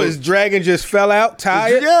 So his dragon just fell out,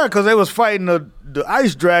 tired? Yeah, because they was fighting the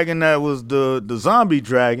ice dragon that was the zombie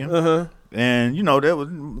dragon. Uh-huh. And, there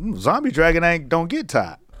was zombie dragon don't get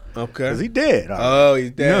tired. Okay. Because he dead. Oh,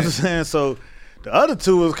 he's dead. You know what I'm saying? So the other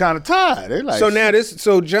two was kind of tired. They like,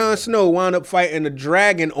 so Jon Snow wound up fighting the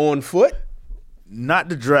dragon on foot? Not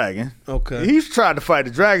the dragon. Okay. He tried to fight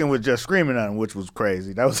the dragon with just screaming at him, which was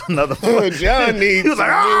crazy. That was another one. Jon needs he was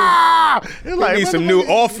like, ah! He needs some new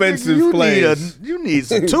offensive plays. You need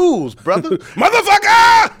some tools, brother.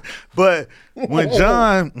 Motherfucker! But when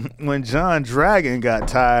Jon Dragon got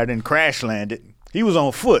tired and crash landed, he was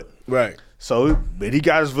on foot. Right. So, but he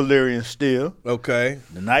got his Valyrian steel. Okay.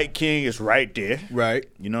 The Night King is right there. Right.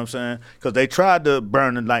 You know what I'm saying? Because they tried to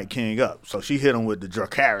burn the Night King up. So she hit him with the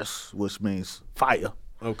Dracarys, which means fire.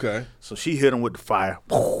 Okay. So she hit him with the fire.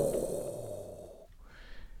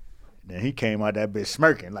 Then he came out that bitch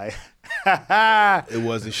smirking like, it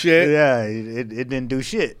wasn't shit. Yeah, it didn't do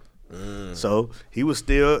shit. So he was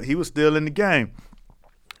still in the game.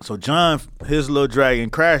 So Jon, his little dragon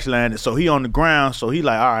crash landed. So he on the ground. So he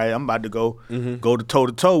like, all right, I'm about to go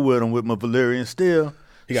to toe with him with my Valyrian steel.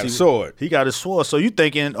 He got a sword. He got a sword. So you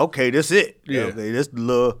thinking, okay, this it. Yeah. Okay, this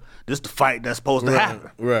the fight that's supposed to happen.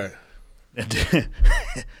 Right. And then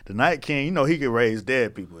the Night King, he could raise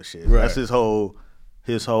dead people and shit. Right. That's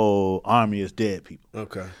his whole army is dead people.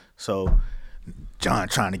 Okay. So Jon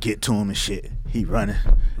trying to get to him and shit. He running.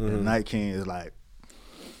 And the Night King is like,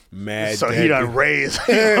 mad. So he done raised.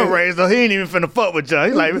 So he ain't even finna fuck with Jon.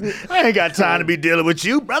 He's like, I ain't got time to be dealing with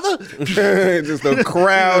you, brother. Just a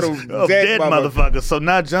crowd of dead motherfuckers. So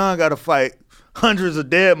now Jon got to fight hundreds of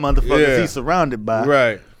dead motherfuckers he's surrounded by.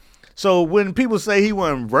 Right. So when people say he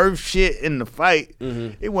wasn't worth shit in the fight,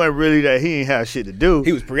 it wasn't really that he ain't have shit to do.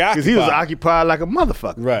 He was preoccupied. Because he was occupied like a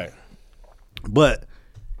motherfucker. Right. But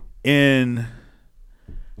in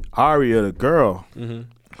Aria, the girl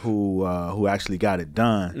who actually got it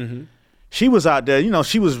done, she was out there, you know,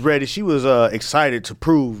 she was ready. She was excited to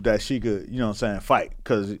prove that she could, you know what I'm saying, fight.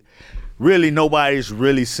 Because really nobody's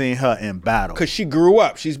really seen her in battle. Because she grew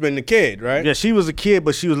up. She's been the kid, right? Yeah, she was a kid,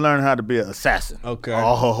 but she was learning how to be an assassin. Okay.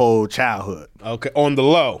 All her whole childhood. Okay. On the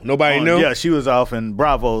low. Nobody knew? Yeah, she was off in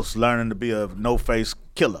Bravos learning to be a no-face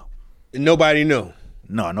killer. Nobody knew.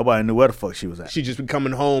 No, nobody knew where the fuck she was at. She just be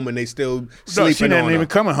coming home and they still No, sleeping she didn't on even her.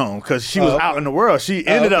 coming home because she was out in the world. She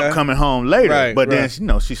ended okay. up coming home later, Right, but then right. you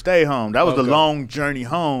know she stayed home. That was the Okay. long journey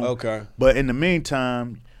home. Okay. But in the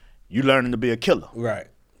meantime, you learning to be a killer. Right.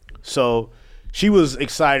 So she was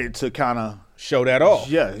excited to kind of Show that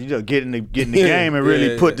off. you know, get in the game and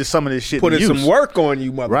really Yeah, put yeah. some of this shit Put to in use. some work on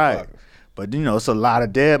you, motherfucker. Right. But, you know, it's a lot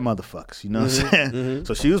of dead motherfuckers, you know what I'm saying?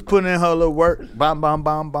 So she was putting in her little work, bomb.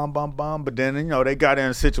 But then, you know, they got in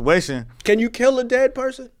a situation. Can you kill a dead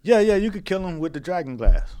person? Yeah, you could kill them with the dragon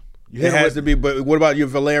glass. You It hit 'em has with to be, but what about your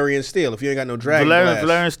Valerian steel? If you ain't got no dragon glass.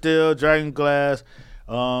 Valerian steel, dragon glass.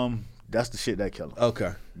 That's the shit that kill them.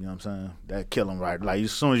 Okay. You know what I'm saying? That kill them right. Like,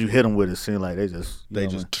 as soon as you hit them with it, it seems like they just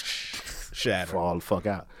shatter. fall the fuck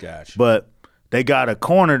out. Gotcha. But they got her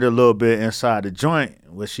cornered a little bit inside the joint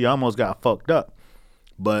where she almost got fucked up.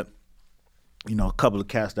 But, you know, a couple of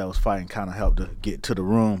cats that was fighting kind of helped her get to the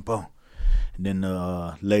room. Boom. And then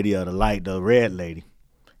the lady of the light, the red lady,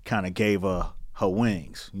 kind of gave her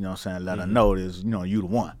wings. You know what I'm saying? Let her know this, you know, you the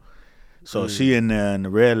one. So she in there and the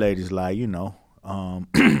red lady's like, you know,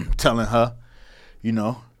 telling her, you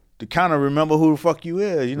know, to kind of remember who the fuck you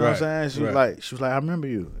is, you know what I'm saying? She was like, I remember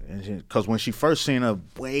you, and because when she first seen her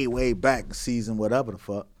way back in season whatever the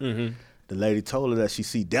fuck, the lady told her that she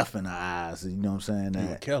see death in her eyes, you know what I'm saying?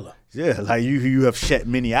 That Killer. yeah, like you have shed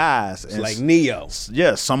many eyes, It's like Neo.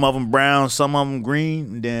 yeah, some of them brown, some of them green,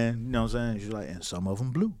 and then you know what I'm saying? She's like, and some of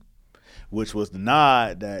them blue. Which was the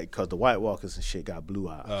nod that, because the White Walkers and shit got blue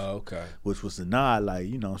eyes. Oh, okay. Which was the nod, like,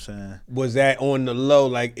 you know what I'm saying? Was that on the low?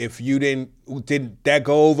 Like, if you didn't that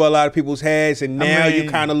go over a lot of people's heads? And now mean, you're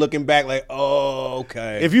kind of looking back like, oh,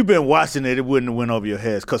 okay. If you've been watching it, it wouldn't have went over your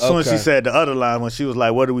heads. Because as soon as she Okay. said the other line, when she was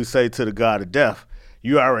like, what do we say to the God of death?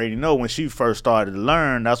 You already know when she first started to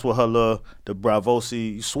learn, that's what the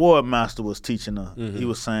Bravosi sword master was teaching her. He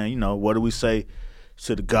was saying, you know, what do we say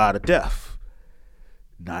to the God of death?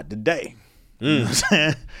 Not today. You know what I'm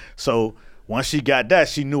saying? So once she got that,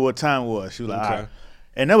 she knew what time it was. She was like, all right.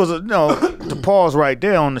 And there was the pause right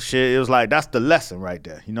there on the shit. It was like, that's the lesson right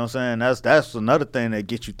there. You know what I'm saying? That's another thing that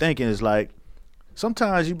gets you thinking is like,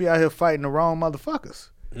 sometimes you be out here fighting the wrong motherfuckers.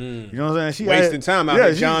 You know what I'm saying? She Wasting time out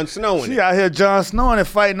here Jon Snowing She it. out here Jon Snowing and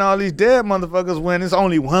fighting all these dead motherfuckers when it's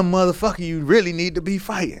only one motherfucker you really need to be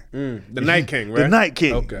fighting. The Night King, right? The Night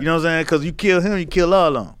King. Okay. You know what I'm saying? Because you kill him, you kill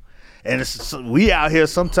all of them. And we out here,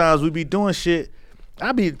 sometimes we be doing shit.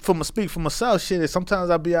 Speak for myself, shit. Sometimes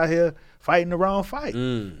I be out here fighting the wrong fight.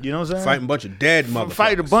 You know what I'm saying? Fighting a bunch of dead motherfuckers.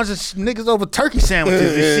 Fighting a bunch of niggas over turkey sandwiches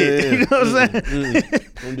and shit. You know what I'm saying?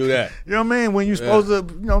 Don't do that. You know what I mean? When you supposed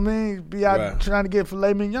to, you know what I mean, be out Right. trying to get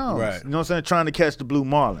filet mignons. Right. You know what I'm saying? Trying to catch the blue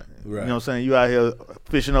marlin. Right. You know what I'm saying? You out here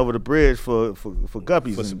fishing over the bridge for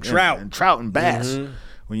guppies. For some trout. And trout and bass.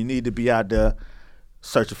 When you need to be out there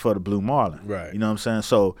searching for the blue marlin. Right. You know what I'm saying?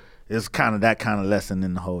 So it's kind of that kind of lesson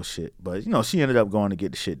in the whole shit. But, you know, she ended up going to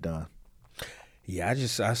get the shit done. Yeah,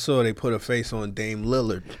 I saw they put a face on Dame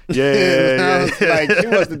Lillard. Yeah, I was like, she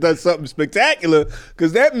must have done something spectacular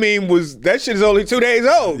because that shit is only 2 days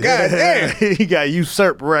old. God damn. He got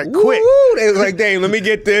usurped right quick. Woo-woo. They was like, Dame, let me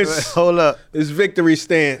get this Hold up. victory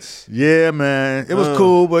stance. Yeah, man. It was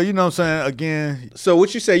cool, but you know what I'm saying? Again, So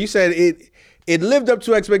what you say? You said it lived up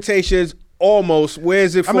to expectations almost.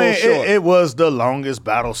 Where's it fall short? it was the longest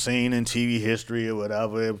battle scene in TV history or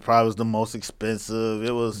whatever. It probably was the most expensive.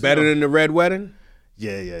 It was better than the Red Wedding?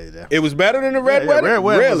 Yeah. It was better than the Red Wedding? Red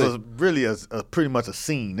Wedding Really? was really a pretty much a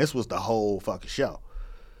scene. This was the whole fucking show.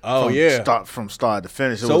 Oh, yeah. From start to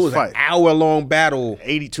finish. So it was a fight. an hour-long battle.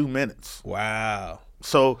 82 minutes. Wow.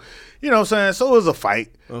 So, you know what I'm saying? So it was a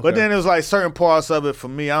fight. Okay. But then it was like certain parts of it for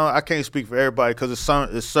me. I can't speak for everybody because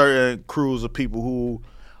it's certain crews of people who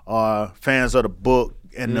are fans of the book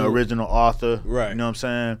and the original author. Right. You know what I'm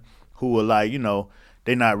saying? Who are like, you know,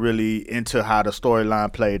 they're not really into how the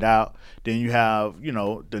storyline played out. Then you have, you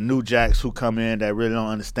know, the new jacks who come in that really don't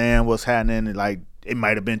understand what's happening. And like, it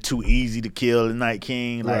might have been too easy to kill the Night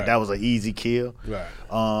King. Like, Right. that was an easy kill. Right.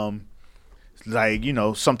 like, you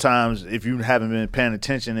know, sometimes if you haven't been paying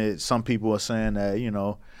attention, some people are saying that, you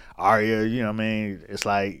know, Arya, you know what I mean, it's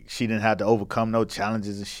like she didn't have to overcome no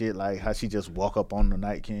challenges and shit, like how she just walk up on the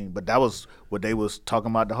Night King. But that was what they was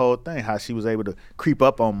talking about the whole thing, how she was able to creep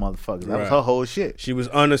up on motherfuckers. That was her whole shit. She was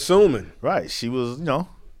unassuming. Right. She was, you know,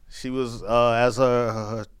 as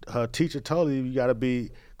her teacher told her, you got to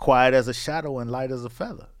be quiet as a shadow and light as a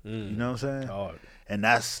feather. You know what I'm saying? Hard. And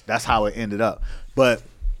that's how it ended up. But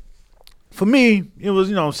for me, it was,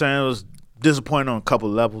 you know what I'm saying, it was disappointing on a couple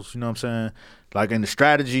of levels, you know what I'm saying? Like in the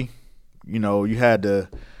strategy, you know, you had the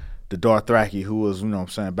Dothraki, who was, you know what I'm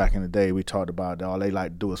saying, back in the day, we talked about that all they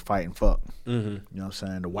like to do is fight and fuck. You know what I'm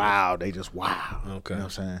saying? The wild, they just wow. Okay. You know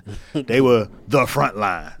what I'm saying? They were the front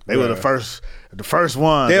line. They were the first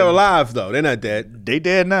one. They're alive though. They're not dead. They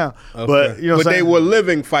dead now. Okay. But you know what I'm they saying? were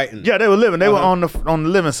living fighting. Yeah, they were living. They were on the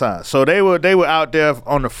living side. So they were out there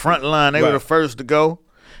on the front line. They were the first to go.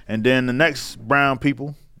 And then the next brown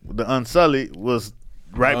people, the Unsullied, was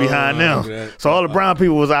right behind them. Okay. So all the brown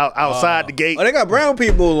people was outside the gate. Oh, they got brown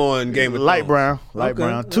people on Game of Light Thrones.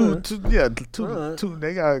 brown. Two.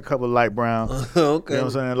 They got a couple of light brown. Okay. You know what I'm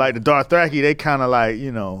saying? Like the Dothraki, they kind of like,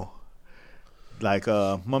 you know, like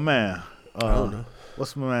my man.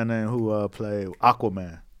 What's my man name who played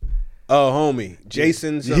Aquaman? Oh, homie.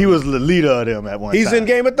 Jason. He was the leader of them at one time. He's in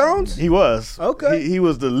Game of Thrones? He was. Okay. He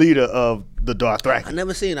was the leader of the Dothraki. I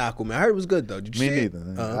never seen Aquaman. I heard it was good though. Did you Me see neither.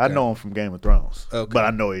 it? Oh, I know him from Game of Thrones. Okay. But I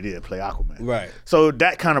know he did play Aquaman. Right. So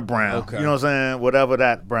that kind of brown. Okay. You know what I'm saying? Whatever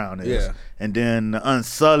that brown is. Yeah. And then the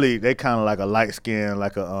Unsullied, they kind of like a light skin,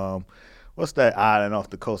 like a what's that island off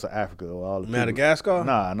the coast of Africa? All the Madagascar? People,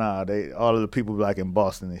 nah. All of the people like in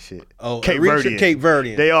Boston and shit. Oh, Cape Cape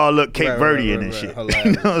Verdean. They all look Cape Right, Verdean right, and right. shit. Hilarious.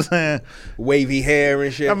 You know what I'm saying? Wavy hair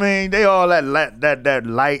and shit. I mean, they all that light, that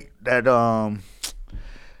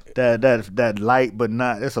light, but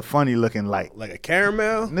not. It's a funny looking light. like a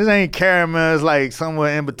caramel? This ain't caramel. It's like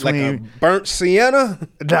somewhere in Like between. a burnt sienna?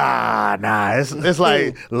 Nah. It's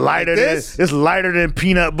like lighter than this? it's lighter than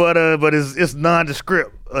peanut butter, but it's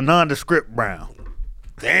nondescript, a nondescript brown.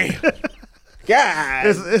 Damn. God.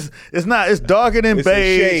 It's not. It's darker than It's a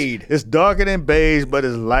beige. shade. It's darker than beige, but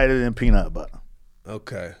it's lighter than peanut butter.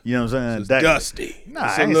 Okay. You know what I'm saying? It's dusty. Nah,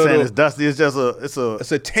 It's I a ain't little- saying it's dusty. It's just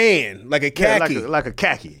It's a tan, like a yeah, khaki. like a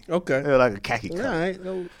khaki. Okay. Yeah, like a khaki color. All right.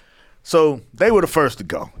 No. So they were the first to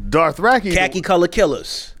go. Dothraki. Khaki color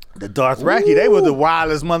killers. The Dothraki, they were the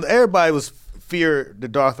wildest mother. Everybody was feared the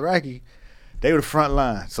Dothraki. They were the front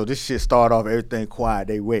line. So this shit started off everything quiet.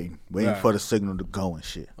 They waiting Right. for the signal to go and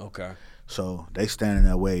shit. Okay. So they standing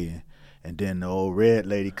there waiting. And then the old red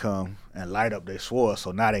lady come and light up their swords.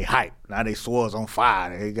 So now they hype. Now they swords on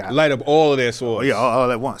fire. They got Light up all of their swords. yeah,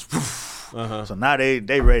 all at once. So now they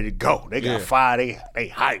ready to go. They got Yeah. fire. They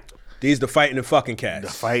hype. These the fighting and fucking cats.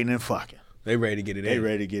 The fighting and fucking. They ready to get it They in.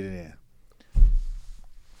 ready to get it in.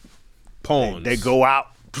 Pawns. They go out.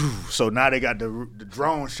 So now they got the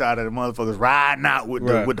drone shot of the motherfuckers riding out with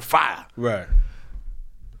Right. the fire. Right.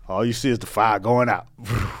 All you see is the fire going out.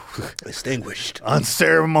 Extinguished.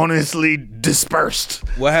 Unceremoniously dispersed.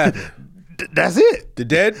 What happened? That's it. The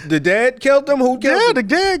dead killed them? Who killed Yeah, them? the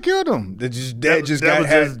dead killed him.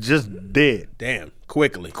 That was just dead. Damn.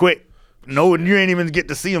 Quickly. Quick. No, you ain't even get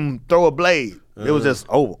to see him throw a blade. It was just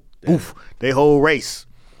over. Oof. They whole race.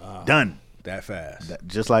 Done. That fast.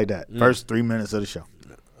 Just like that. First 3 minutes of the show.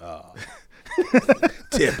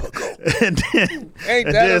 Typical. and then, Ain't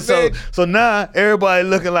and that then a so, bitch? so now everybody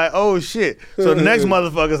looking like, oh shit. So the next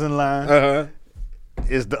motherfuckers in line Uh-huh.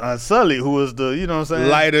 is the Unsullied, who is the, you know what I'm saying?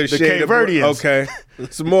 Lighter the shade Cape of Verdeans. Okay.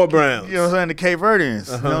 Some more browns. You know what I'm saying? The Cape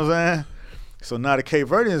Verdeans. You know what I'm saying? So now the Cape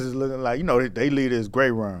Verdeans is looking like, you know, they leader is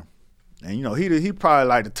Grey Worm. And you know, he probably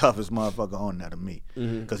like the toughest motherfucker on there to me.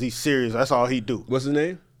 Because he's serious. That's all he do. What's his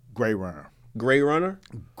name? Grey Worm. Gray Runner?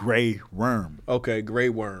 Grey Worm. Okay, Gray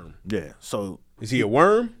Worm. Yeah. So Is he a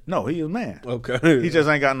worm? no, he is a man. Okay. He just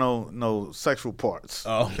ain't got no sexual parts.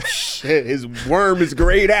 Oh shit! His worm is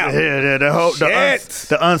grayed out. Yeah,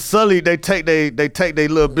 the Unsullied, they take they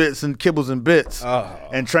little bits and kibbles and bits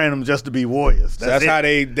and train them just to be warriors. That's how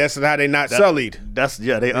they not sullied. They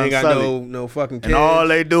They ain't got Unsullied. no fucking kids. And all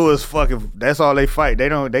they do is fucking. That's all they fight.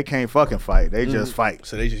 They can't fucking fight. They just fight.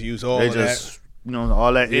 So they just use all They of just you know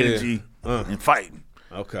all that Yeah. energy and fighting.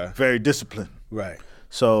 that. Okay. Very disciplined. Right.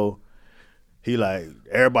 So he like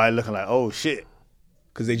everybody looking like, oh shit.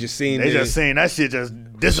 Because they just seen They just seen that shit just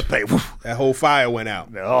dissipate. that whole fire went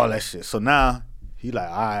out. All that shit. So now he like,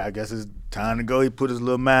 all right, I guess it's time to go. He put his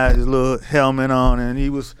little mask, his little helmet on, and he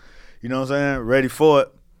was, you know what I'm saying, ready for it.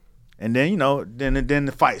 And then, you know, then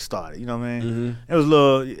the fight started. You know what I mean? It was a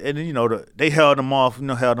little, and then, you know, they held him off. Then,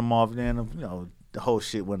 you know, the whole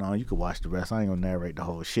shit went on. You could watch the rest. I ain't gonna narrate the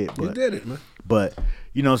whole shit. But, You did it, man. But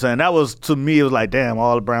you know what I'm saying? That was, to me, it was like, damn,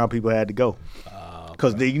 all the brown people had to go.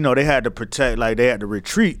 Because they, they had to protect, like they had to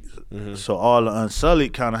retreat. So all the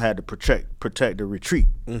Unsullied kind of had to protect the retreat.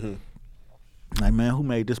 Like, man, who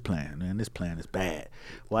made this plan? Man, this plan is bad.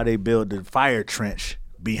 Why they build the fire trench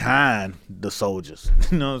behind the soldiers?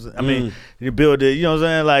 You know what I'm saying? I mean, you build it, you know what I'm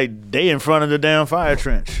saying? Like, they in front of the damn fire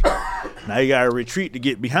trench. Now you got to retreat to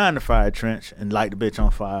get behind the fire trench and light the bitch on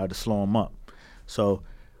fire to slow them up. So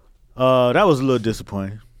that was a little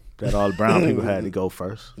disappointing that all the brown people had to go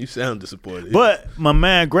first. You sound disappointed. But my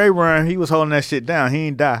man Grey Worm, he was holding that shit down. He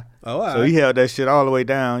ain't die. Oh, all so right. he held that shit all the way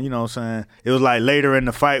down, you know what I'm saying? It was like later in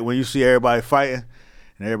the fight when you see everybody fighting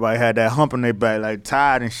and everybody had that hump in their back, like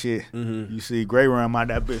tired and shit. You see Grey Worm out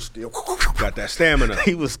that bitch still. Got that stamina.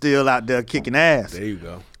 He was still out there kicking ass. There you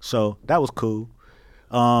go. So that was cool.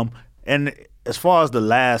 And as far as the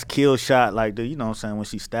last kill shot, like you know what I'm saying, when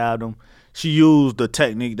she stabbed him, she used the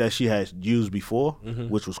technique that she had used before,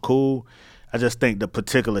 which was cool. I just think the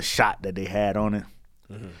particular shot that they had on it,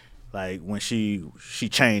 like when she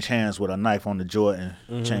changed hands with a knife on the Jordan,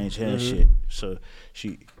 changed hands shit. So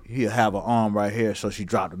he'll have her arm right here, so she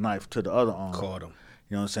dropped the knife to the other arm. Caught him.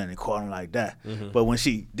 You know what I'm saying? They caught him like that. But when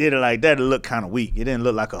she did it like that, it looked kind of weak. It didn't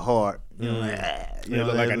look like a hard, you know, It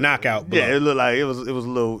looked like a knockout blow. Yeah, it looked like it was a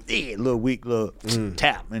little weak little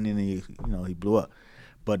tap, and then he blew up.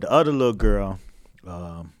 But the other little girl,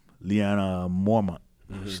 Lyanna Mormont,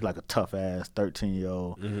 she's like a tough ass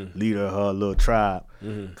 13-year-old leader of her little tribe,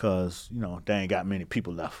 because they ain't got many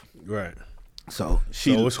people left. Right. So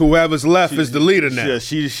it's whoever's left is the leader now. Yeah,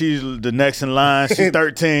 she's the next in line. She's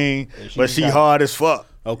 13, but she hard as fuck.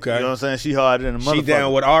 Okay. You know what I'm saying? She harder than a motherfucker. She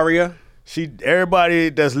down with Arya? Everybody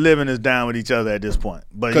that's living is down with each other at this point.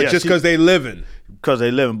 But just because they living. Because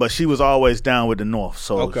they living. But she was always down with the North.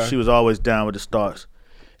 So she was always down with the Starks.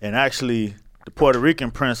 And actually, the Puerto Rican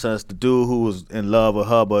princess, the dude who was in love with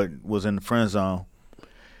her but was in the friend zone,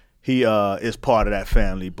 he is part of that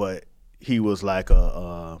family. But he was like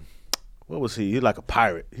what was he? He was like a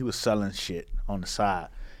pirate. He was selling shit on the side.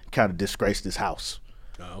 Kind of disgraced his house.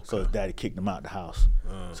 Oh, okay. So his daddy kicked him out the house.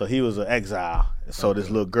 So he was an exile. So this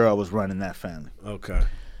little girl was running that family. Okay.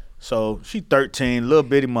 So she 13, little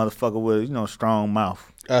bitty motherfucker with, strong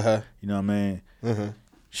mouth. Uh-huh. You know what I mean?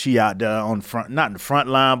 She out there on the front, not the front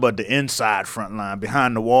line, but the inside front line,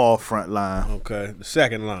 behind the wall front line. Okay. The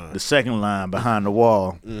second line. The second line behind the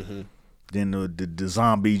wall. Then the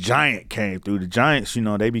zombie giant came through. The giants,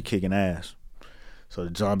 they be kicking ass. So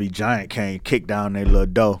the zombie giant came, kicked down their little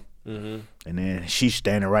door. And then she's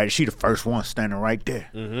standing right. She the first one standing right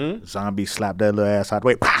there. Zombie slapped that little ass out the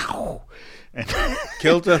way. Pow! And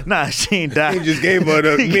killed her? Nah, she ain't died. He just gave her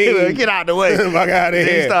the mean. Get out the way. Fuck out of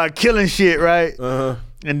here. He started killing shit, right?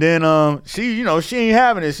 And then she, she ain't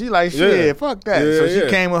having it. She like, shit, fuck that. Yeah, so she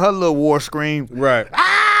came with her little war scream. Right.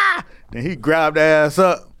 Ah! Then he grabbed her ass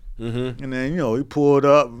up. And then, he pulled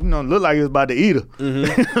up, looked like he was about to eat her. You know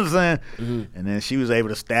what I'm saying? And then she was able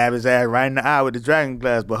to stab his ass right in the eye with the dragon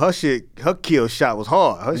glass. But her kill shot was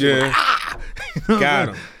hard. Her shit was, ah! Got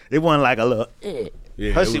him. It wasn't like a little,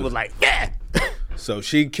 Yeah, her shit was like, yeah. So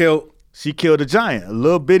she killed the giant. A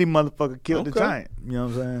little bitty motherfucker killed the giant. You know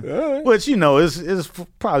what I'm saying? All right. Which, it's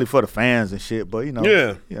probably for the fans and shit. But,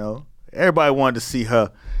 everybody wanted to see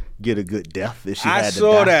her get a good death if she had to die.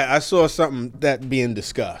 I saw that. I saw something that being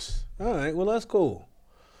discussed. All right, well, that's cool.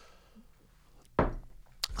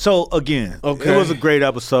 So, again, it was a great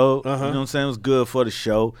episode. You know what I'm saying? It was good for the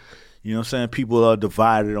show. You know what I'm saying? People are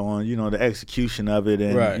divided on, the execution of it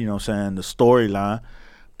and, right. you know what I'm saying, the storyline.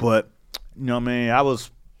 But, you know what I mean? I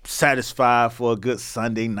was satisfied for a good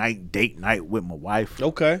Sunday night date night with my wife.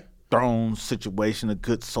 Okay. Thrones situation, a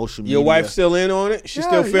good social media. Your wife still in on it? She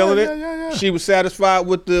still feeling it? Yeah. She was satisfied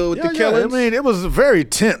with the killings? I mean, it was very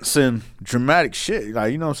tense and dramatic shit.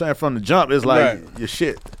 Like, you know what I'm saying? From the jump, it's like your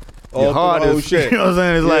shit. Your heart is, shit. You know what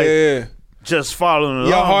I'm saying? It's like just following along.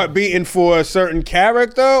 Your heart beating for a certain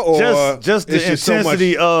character? Or just the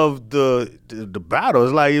intensity of the battle.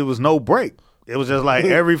 It's like it was no break. It was just like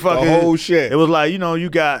every fucking the whole shit. It was like, you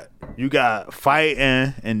got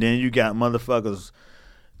fighting and then you got motherfuckers,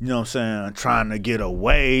 you know what I'm saying, trying to get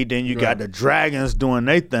away. Then you got the dragons doing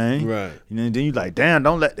their thing. Right. And then you like, damn,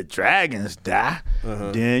 don't let the dragons die.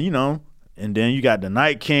 Then, and then you got the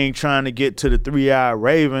Night King trying to get to the Three-Eyed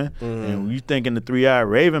Raven. And you thinking the Three-Eyed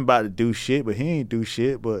Raven about to do shit, but he ain't do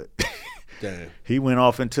shit. But damn. He went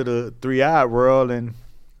off into the Three-Eyed world and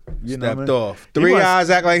stepped off. Three Eyes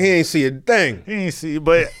act like he ain't see a thing. He ain't see,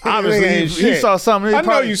 but obviously he saw something. I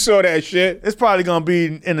know you saw that shit. It's probably gonna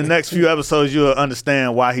be in the next few episodes. You'll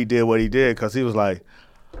understand why he did what he did, because he was like,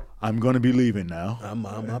 I'm going to be leaving now. I'm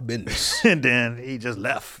on my business. And then he just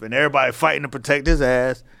left. And everybody fighting to protect his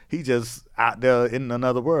ass. He just out there in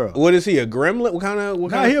another world. What is he, a gremlin? What kind of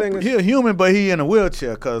thing is he a human, but he in a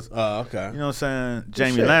wheelchair because, Oh, okay. you know what I'm saying?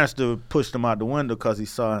 Jamie shit. Lannister pushed him out the window because he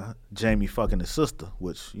saw Jamie fucking his sister,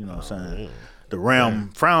 which, you know what I'm saying, the realm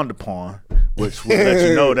frowned upon, which would let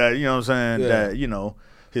you know that, you know what I'm saying, Yeah. that, you know,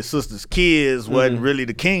 his sister's kids wasn't really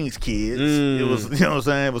the king's kids. It was, you know what I'm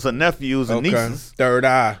saying, it was her nephews and nieces. Third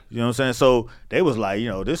eye. You know what I'm saying? So they was like, you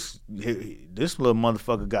know, this little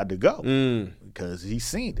motherfucker got to go because he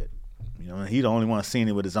seen it. You know, he the only one seen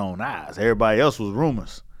it with his own eyes. Everybody else was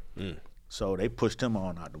rumors. So they pushed him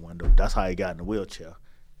on out the window. That's how he got in the wheelchair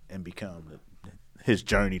and become his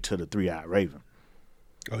journey to the three-eyed raven.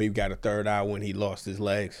 Oh, he got a third eye when he lost his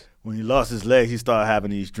legs. When he lost his legs, he started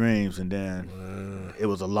having these dreams, and then it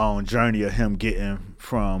was a long journey of him getting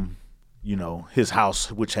from, you know, his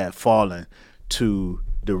house, which had fallen, to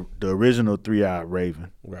the original three-eyed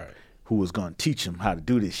raven, Right. who was going to teach him how to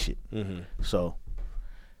do this shit. So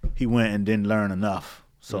he went and didn't learn enough.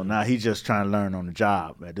 So now he's just trying to learn on the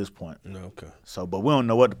job at this point. Okay. So, but we don't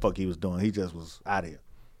know what the fuck he was doing. He just was out of here.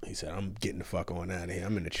 He said, I'm getting the fuck on out of here.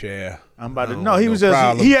 I'm in the chair. I'm about I to. don't No, want he no was just.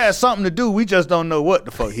 problems. He had something to do. We just don't know what the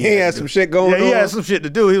fuck he had to some do. shit going He on? had some shit to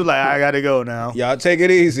do. He was like, I got to go now. Y'all take it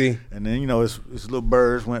easy. And then, you know, his little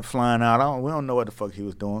birds went flying out. We don't know what the fuck he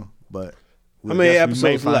was doing, but How many guess we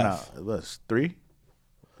may episodes find left? out. It was 3? It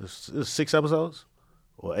was 6 episodes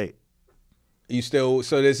or 8. You still,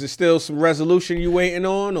 so there's still some resolution you waiting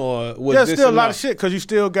on, or was Yeah, this still a lot enough? of shit because you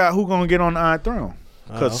still got who gonna get on the Iron Throne.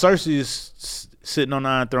 Because Uh-huh. Cersei is sitting on the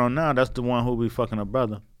Iron Throne now. That's the one who be fucking her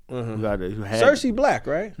brother. Who had Cersei black,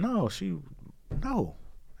 right? No. I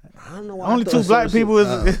don't know why. Only I thought 2 black Cersei- people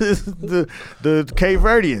is the Cape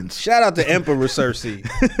Verdeans. Shout out to Emperor Cersei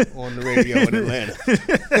on the radio in Atlanta.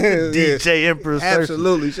 DJ Emperor Cersei.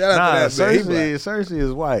 Absolutely. Shout out to that man. He black. Cersei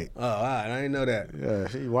is white. Oh, all right. I didn't know that. Yeah,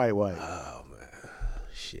 she white.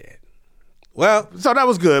 Shit. Well, So that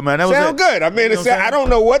was good, man. That was sound it. good. I mean, You know it's, what I'm I don't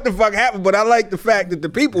know what the fuck happened, but I like the fact that the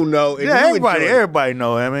people know. And Yeah, you enjoy it. everybody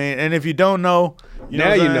know. I mean, and if you don't know, you know Now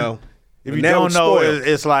what I'm you saying? know. If you Now don't it's know, spoiled.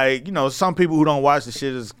 it's like, you know, some people who don't watch the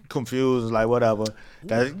shit is confused, like whatever.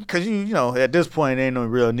 Because you know, at this point, there ain't no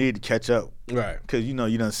real need to catch up. Right. Because you know,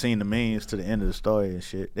 you done seen the means to the end of the story and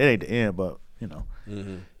shit. It ain't the end, but you know,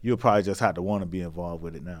 you'll probably just have to want to be involved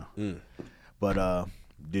with it now. But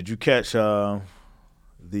did you catch the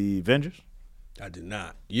Avengers? I did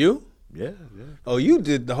not. You? Yeah. Oh, you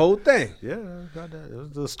did the whole thing. Yeah, got that. It was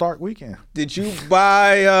the Stark weekend. Did you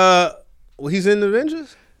buy? Well, he's in the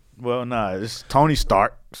Avengers. Well, nah, it's Tony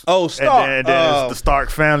Stark. Oh, Stark. And then it's the Stark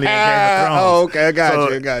family in Game of Thrones. Oh, okay. I got So-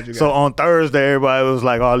 you. I got you. So on Thursday, everybody was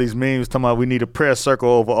like, all these memes talking about we need a prayer circle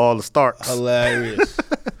over all the Starks. Hilarious.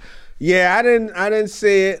 Yeah, I didn't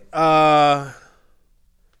see it.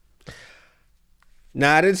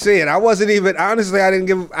 Nah, I didn't see it. I wasn't even honestly. I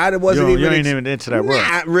wasn't You even. ain't even into that world.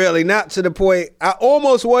 Not really. Not to the point. I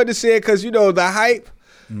almost wanted to see it because you know the hype.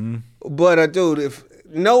 Mm-hmm. But dude, if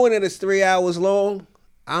knowing that it's 3 hours long,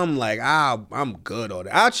 I'm like, I'm good on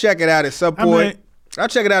it. I'll check it out at some point. I'll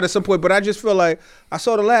check it out at some point. But I just feel like I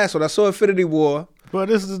saw the last one. I saw Infinity War. But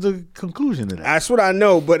this is the conclusion to that. That's what I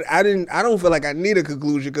know, but I don't feel like I need a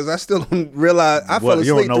conclusion because I still don't realize I What, fell you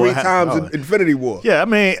don't asleep know 3 what happened? times in Infinity War. Yeah, I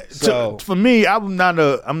mean, So- for me, I'm not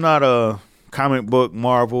a comic book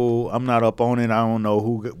Marvel. I'm not up on it. I don't know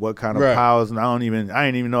what kind of Right. powers, and I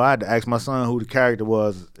didn't even know. I had to ask my son who the character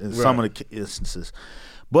was in some of the instances.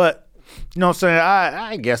 But you know what I'm saying?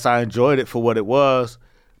 I guess I enjoyed it for what it was,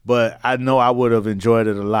 but I know I would have enjoyed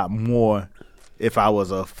it a lot more if I was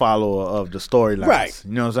a follower of the storylines. Right.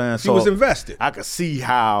 You know what I'm saying? He was invested. I could see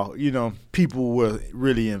how, you know, people were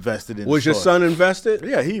really invested in Was the your story. son invested?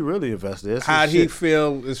 Yeah, he really invested. It's How'd his he shit.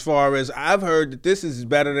 feel as far as I've heard that this is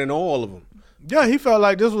better than all of them? Yeah, he felt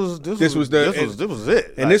like this was it. And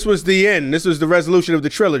Like, this was the end. This was the resolution of the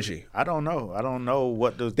trilogy. I don't know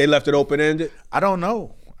what the. They left it open ended. I don't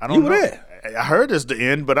know. You were there. I heard it's the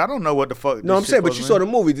end, but I don't know what the fuck. No, I'm saying, but you saw the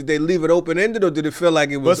movie. Did they leave it open ended or did it feel like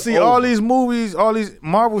it was? But see, over? all these movies, all these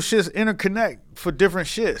Marvel shits interconnect for different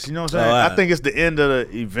shits. You know what I'm saying? Oh, I think it's the end of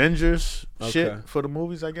the Avengers shit Okay. for the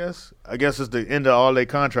movies. I guess it's the end of all their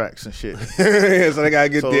contracts and shit. so they gotta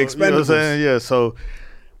get So, the you know what I'm expendables. saying? Yeah. So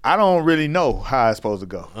I don't really know how it's supposed to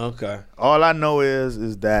go. Okay. All I know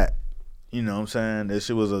is that, you know what I'm saying, this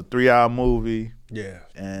shit was a 3-hour movie, Yeah.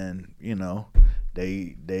 and you know,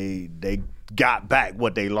 they got back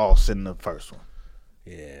what they lost in the first one.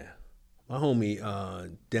 Yeah. My homie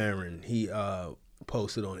Darren, he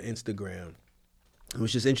posted on Instagram. It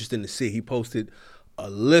was just interesting to see. He posted a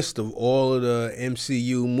list of all of the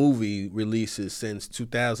MCU movie releases since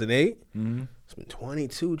 2008. It's been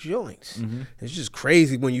 22 joints. It's just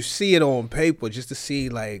crazy when you see it on paper, just to see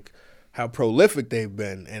like how prolific they've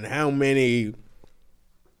been and how many.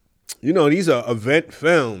 You know, these are event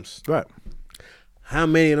films. Right. How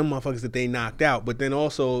many of them motherfuckers that they knocked out? But then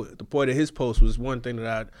also, the point of his post was one thing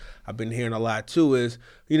that I've been hearing a lot too is,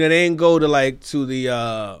 you know, they didn't go to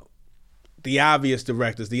the obvious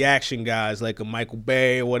directors, the action guys like a Michael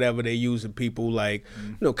Bay or whatever. They using people like,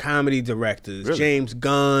 you know, comedy directors. Really? James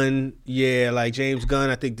Gunn, like James Gunn,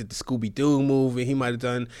 I think did the Scooby-Doo movie.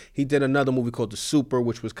 He did another movie called The Super,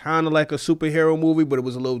 which was kind of like a superhero movie, but it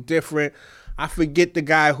was a little different. I forget the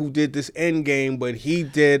guy who did this Endgame, but he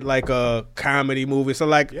did like a comedy movie. So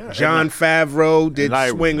like Jon Favreau did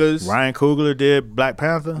like Swingers. Ryan Coogler did Black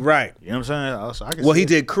Panther. Right. You know what I'm saying? I can Well, see he it.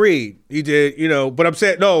 did Creed. He did, you know, but I'm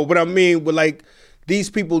saying, no, but I mean, but like,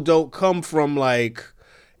 these people don't come from like,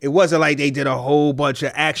 it wasn't like they did a whole bunch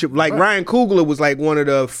of action. Like Ryan Coogler was like one of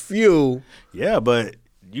the few. Yeah, but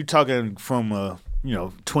you talking from a, you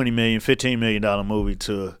know, $20 million, $15 million movie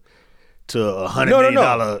to $100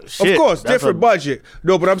 million shit. Of course, different budget.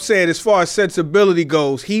 No, but I'm saying as far as sensibility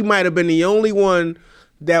goes, he might have been the only one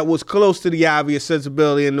that was close to the obvious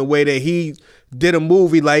sensibility in the way that he did a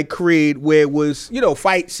movie like Creed where it was, you know,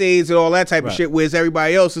 fight scenes and all that type of shit, whereas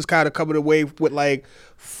everybody else is kind of coming away with like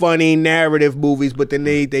funny narrative movies, but then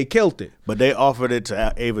they killed it. But they offered it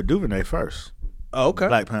to Ava DuVernay first. Oh, okay.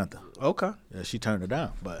 Black Panther. Okay. Yeah, she turned it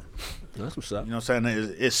down, but That's what's up. you know what I'm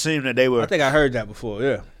saying? It seemed that they were I think I heard that before,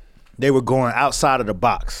 yeah. they were going outside of the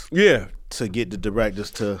box Yeah. to get the directors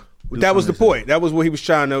to do That was the something. point. That was what he was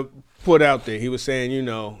trying to put out there. He was saying, you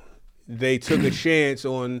know, they took a chance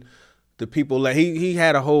on the people. Like he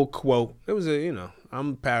had a whole quote. It was a, you know,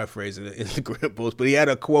 I'm paraphrasing the Instagram post, but he had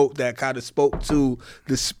a quote that kind of spoke to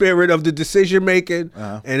the spirit of the decision making,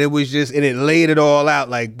 and it was just, and it laid it all out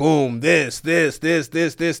like, boom, this,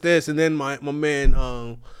 and then my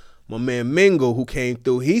man Mingle, who came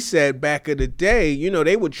through, he said back in the day, you know,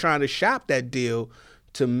 they were trying to shop that deal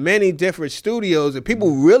to many different studios, and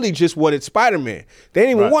people really just wanted Spider-Man. They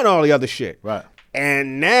didn't even want all the other shit. Right.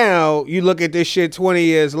 And now you look at this shit 20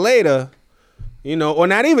 years later, you know, or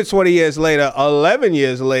not even 20 years later, 11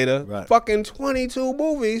 years later, fucking 22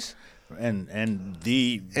 movies. And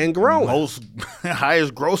growing. most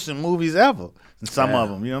highest grossing movies ever. And some of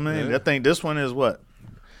them, you know what I mean? I think this one is what?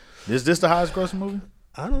 Is this the highest grossing movie?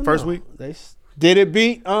 I don't know. First week? Did it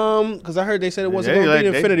beat, because I heard they said it wasn't going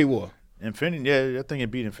to beat Infinity War. Infinity, yeah, I think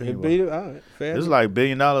it beat Infinity War. Beat it? All right, fair This is enough. like $1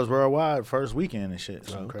 billion worldwide first weekend and shit.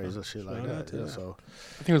 Some crazy shit like that. Yeah, so.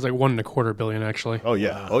 I think it was like $1.25 billion actually. Oh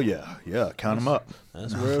yeah, count them up.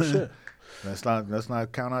 That's real shit. Let's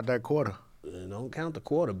not count out that quarter. Don't count the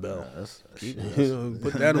quarter bell. That's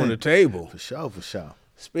Put that on the table. for sure.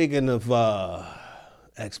 Speaking of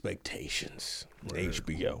expectations,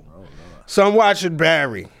 HBO. So I'm watching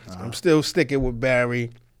Barry. I'm still sticking with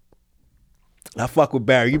Barry. I fuck with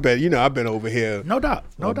Barry. I've been over here. No doubt.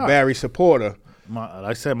 Barry supporter. Like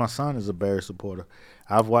I said, my son is a Barry supporter.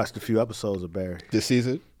 I've watched a few episodes of Barry. This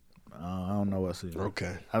season? I don't know what season.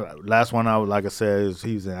 Okay. Last one, like I said, is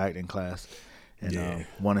he was in acting class, and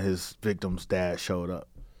one of his victims' dad showed up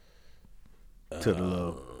to the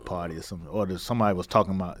little party or something, or somebody was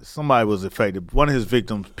talking about. Somebody was affected. One of his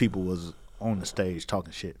victims' people was on the stage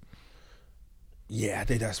talking shit. Yeah, I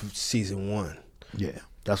think that's season 1. Yeah,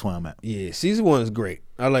 that's where I'm at. Yeah, season 1 is great.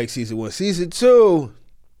 I like season 1. Season 2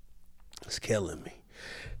 is killing me.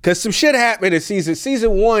 Because some shit happened in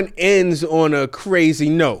season 1 ends on a crazy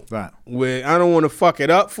note. Right. Where I don't want to fuck it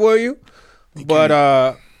up for you,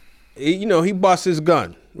 but he busts his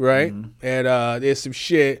gun, right? Mm-hmm. And there's some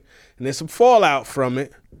shit, and there's some fallout from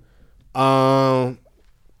it. Well,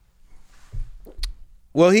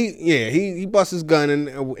 he busts his gun,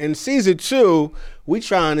 and in season 2, we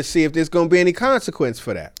trying to see if there's gonna be any consequence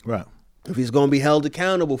for that. Right. If he's gonna be held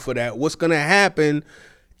accountable for that, what's gonna happen?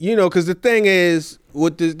 You know, because the thing is,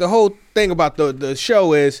 with the whole thing about the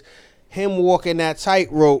show is him walking that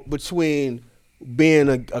tightrope between being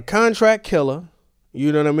a contract killer,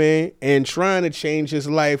 you know what I mean, and trying to change his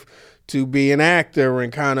life to be an actor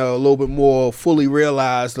and kind of a little bit more fully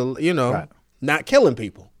realize, not killing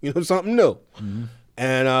people, something new. Mm-hmm.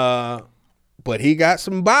 And but he got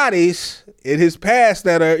some bodies in his past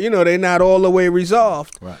that are, they're not all the way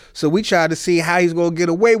resolved. Right. So we tried to see how he's gonna get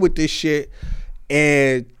away with this shit.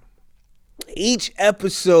 And each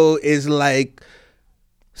episode is like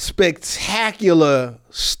spectacular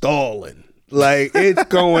stalling. Like it's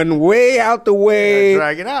going way out the way.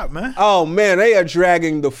 Drag it out, man. Oh man, they are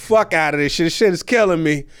dragging the fuck out of this shit. This shit is killing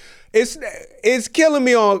me. it's killing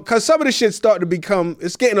me on because some of the shit start to become.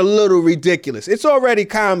 It's getting a little ridiculous. It's already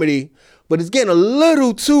comedy, but it's getting a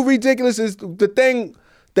little too ridiculous. Is the thing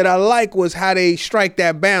that I like was how they strike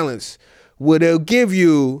that balance, where they'll give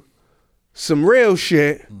you some real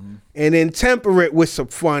shit and then temper it with some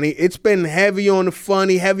funny. It's been heavy on the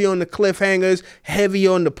funny, heavy on the cliffhangers, heavy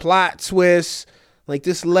on the plot twists. Like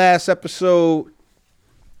this last episode,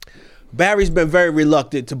 Barry's been very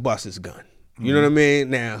reluctant to bust his gun. You know what I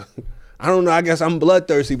mean? Now, I don't know. I guess I'm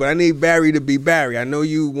bloodthirsty, but I need Barry to be Barry. I know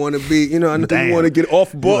you want to be, I know you want to get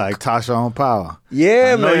off book. You like Tasha on Power.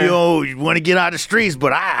 Yeah, man. I know you want to get out of the streets,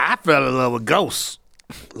 but I fell in love with ghosts.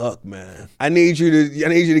 Look, man, I need you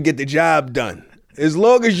to get the job done. As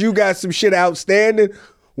long as you got some shit outstanding,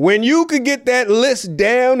 when you could get that list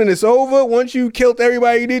down and it's over, once you killed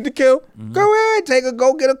everybody you need to kill, go ahead,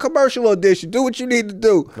 go get a commercial audition, do what you need to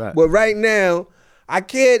do. Right. But right now, I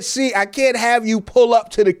can't have you pull up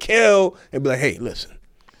to the kill and be like, hey, listen,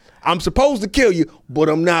 I'm supposed to kill you, but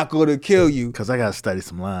I'm not going to kill you. Because I got to study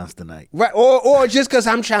some lines tonight. Right, or just because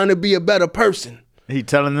I'm trying to be a better person. He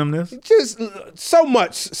telling them this? Just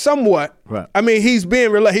somewhat. Right. I mean, he's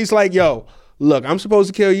being real. He's like, yo, look, I'm supposed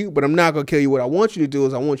to kill you, but I'm not going to kill you. What I want you to do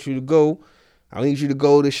is I need you to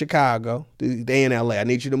go to Chicago. They in LA. I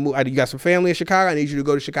need you to move. You got some family in Chicago. I need you to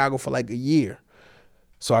go to Chicago for like a year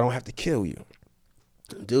so I don't have to kill you.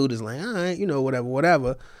 Dude is like, all right,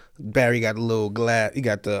 whatever. Barry got a little glass. He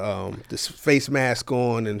got this face mask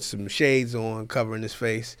on and some shades on covering his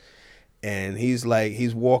face. And he's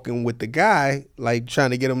walking with the guy, like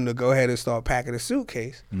trying to get him to go ahead and start packing a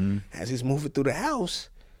suitcase. As he's moving through the house,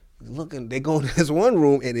 they go in this one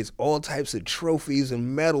room and it's all types of trophies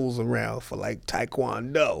and medals around for like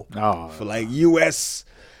Taekwondo. For like U.S.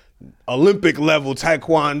 Olympic level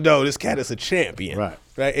Taekwondo. This cat is a champion. Right.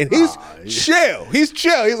 And he's chill. He's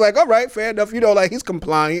chill. He's like, all right, fair enough. He's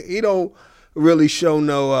compliant. He don't really show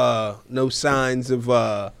no signs of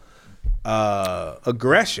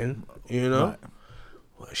aggression. Right.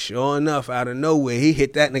 Well, sure enough, out of nowhere, he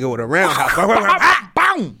hit that nigga with a roundhouse.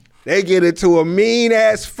 Boom! They get into a mean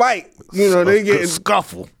ass fight. They get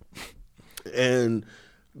scuffle. And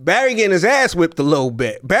Barry getting his ass whipped a little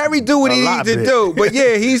bit. Barry do what he needs to do, but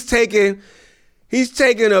yeah, he's taking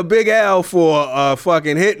a big L for a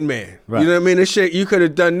fucking hitman. Right. You know what I mean? This shit, you could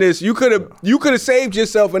have done this. You could have saved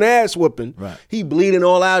yourself an ass whooping. Right. He bleeding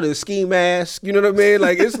all out of his ski mask. You know what I mean?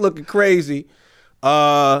 Like it's looking crazy.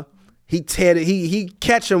 He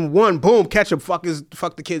catch him one, boom, catch him, fuck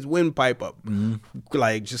the kid's windpipe up.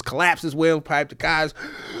 Like just collapse his windpipe. The guy's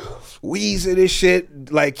wheezing his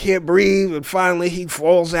shit, like can't breathe, and finally he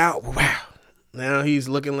falls out. Wow. Now it's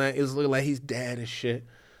looking like he's dead and shit.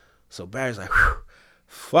 So Barry's like, whew,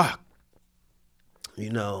 fuck.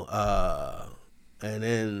 And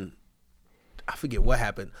then I forget what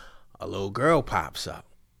happened. A little girl pops up.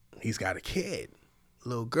 He's got a kid.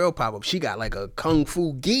 Little girl pop up. She got like a kung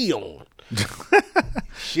fu gi on.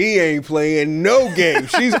 She ain't playing no game.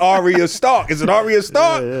 She's Arya Stark. Is it Arya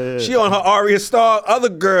Stark? Yeah. She on her Arya Stark. Other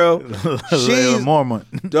girl, she's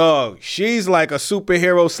dog. She's like a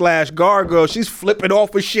superhero / gargoyle. She's flipping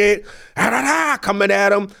off of shit. Coming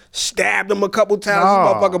at him. Stabbed him a couple times. This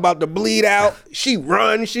motherfucker about to bleed out. She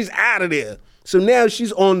runs. She's out of there. So now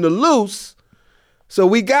she's on the loose. So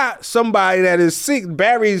we got somebody that is sick.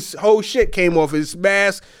 Barry's whole shit came off his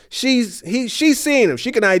mask. She's seen him.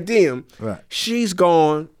 She can ID him. Right. She's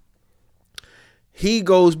gone. He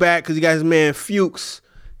goes back because he got his man Fuchs,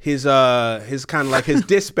 his kind of like his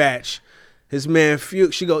dispatch. His man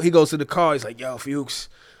Fuchs. He goes to the car. He's like, yo, Fuchs,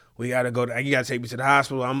 we gotta go. You gotta take me to the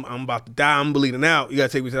hospital. I'm about to die. I'm bleeding out. You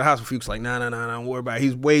gotta take me to the hospital. Fuchs like, nah, don't worry about it.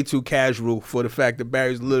 He's way too casual for the fact that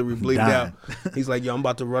Barry's literally bleeding out. He's like, yo, I'm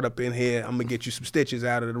about to run up in here. I'm gonna get you some stitches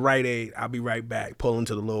out of the Rite Aid. I'll be right back. Pull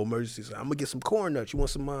into the little emergency. So I'm gonna get some corn nuts. You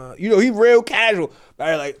want some? He's real casual.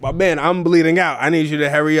 Barry like, my man, I'm bleeding out. I need you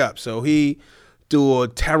to hurry up. So he do a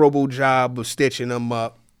terrible job of stitching him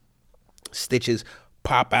up. Stitches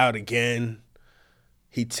pop out again.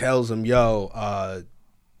 He tells him, yo,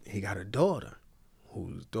 he got a daughter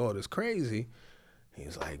whose daughter's crazy.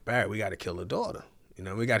 He's like, Barry, we got to kill the daughter.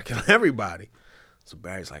 We got to kill everybody. So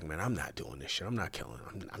Barry's like, man, I'm not doing this shit. I'm not killing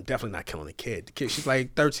her. I'm definitely not killing the kid. The kid, she's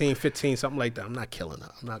like 13, 15, something like that. I'm not killing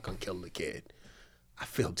her. I'm not going to kill the kid. I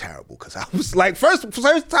feel terrible because I was like, first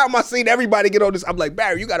time I seen everybody get on this, I'm like,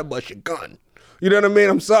 Barry, you got to bust your gun. You know what I mean?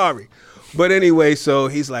 I'm sorry. But anyway, so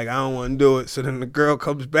he's like, I don't want to do it. So then the girl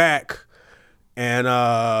comes back and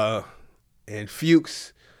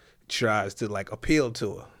Fuchs tries to like appeal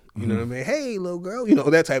to her. You know what I mean? Hey, little girl, you know,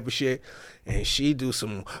 that type of shit. And she do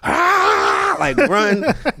some, like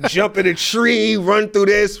run, jump in a tree, run through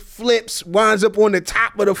this, flips, winds up on the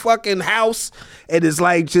top of the fucking house, and is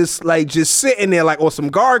just sitting there like on some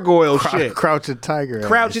gargoyle shit. Crouching tiger.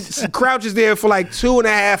 Crouches there for like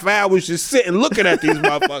 2.5 hours just sitting looking at these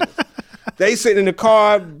motherfuckers. They sitting in the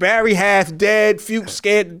car, Barry half dead, Fuchs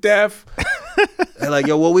scared to death. They're like,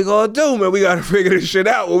 yo, what we gonna do, man? We gotta figure this shit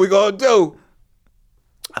out. What we gonna do?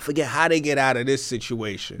 I forget how they get out of this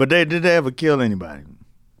situation. But did they ever kill anybody?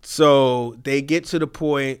 So they get to the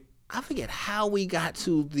point, I forget how we got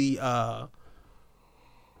to the,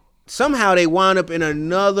 somehow they wind up in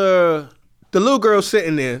the little girl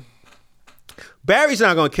sitting there. Barry's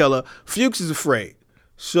not gonna kill her. Fuchs is afraid.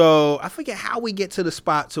 So I forget how we get to the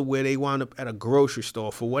spot to where they wound up at a grocery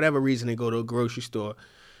store. For whatever reason, they go to a grocery store.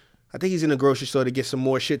 I think he's in the grocery store to get some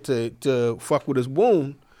more shit to fuck with his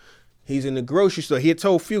wound. He's in the grocery store. He had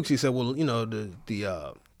told Fuchs, he said, well, you know,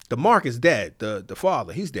 the Mark is dead. The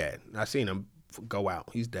father, he's dead. I seen him go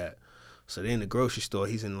out. He's dead. So they're in the grocery store.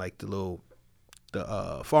 He's in like the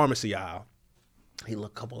pharmacy aisle. He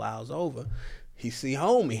look a couple aisles over. He see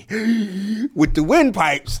homie with the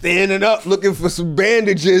windpipe standing up looking for some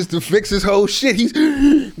bandages to fix his whole shit. He's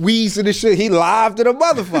wheezing the shit. He live to the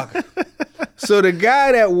motherfucker. So the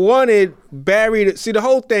guy that wanted Barry to... See, the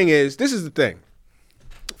whole thing is... This is the thing.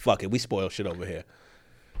 Fuck it. We spoil shit over here.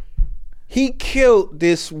 He killed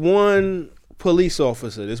this one police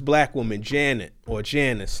officer, this black woman,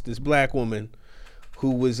 Janice, this black woman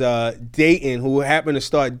who was who happened to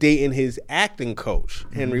start dating his acting coach,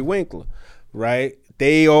 Henry Winkler. Right?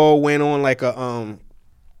 They all went on like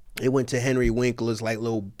they went to Henry Winkler's like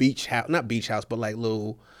little beach house, not beach house, but like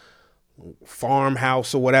little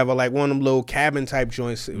farmhouse or whatever, like one of them little cabin type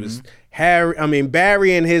joints. It was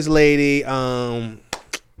Barry and his lady,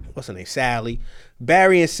 what's her name? Sally.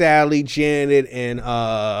 Barry and Sally, Janet, and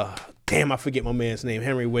I forget my man's name,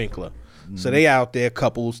 Henry Winkler. So they out there,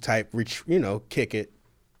 couples type, kick it.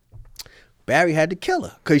 Barry had to kill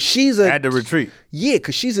her because had to retreat. Yeah,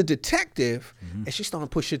 because she's a detective and she's starting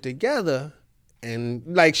to put shit together, and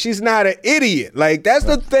like she's not an idiot. Like that's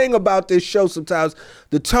the thing about this show. Sometimes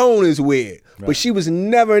the tone is weird, but she was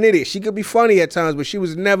never an idiot. She could be funny at times, but she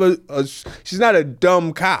was never. She's not a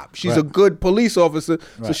dumb cop. She's a good police officer.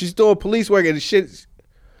 So she's doing police work, and the shit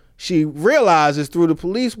she realizes through the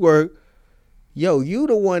police work, yo, you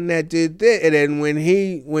the one that did that. And then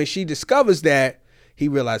when she discovers that, he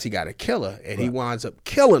realized he got to kill her, and he winds up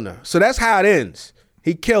killing her. So that's how it ends.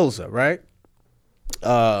 He kills her, right?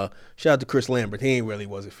 Shout out to Chris Lambert. He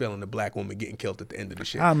wasn't feeling the black woman getting killed at the end of the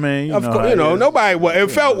shit. I mean, of course, nobody was. It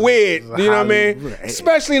felt weird. You know what I mean?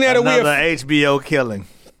 Especially now that another HBO killing.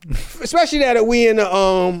 Especially now that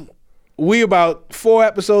we about 4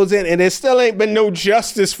 episodes in, and there still ain't been no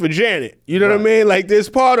justice for Janet. You know what I mean? Like, there's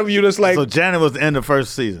part of you that's like... So Janet was in the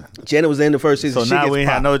first season. Janet was in the first season. So now we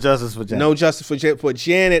had no justice for Janet. No justice for Janet. But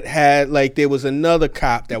Janet had, like, there was another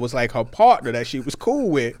cop that was like her partner that she was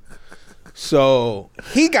cool with. So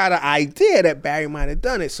he got an idea that Barry might have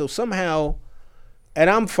done it. So somehow,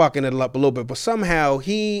 and I'm fucking it up a little bit, but somehow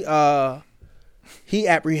he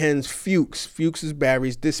apprehends Fuchs. Fuchs is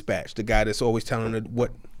Barry's dispatch, the guy that's always telling her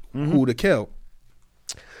who to kill.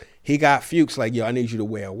 He got Fuchs like, yo, I need you to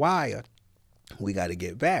wear a wire. We got to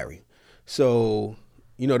get Barry. So,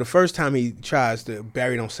 the first time he tries to,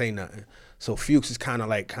 Barry don't say nothing. So Fuchs is kind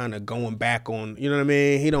of going back on, you know what I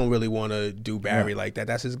mean? He don't really want to do Barry like that.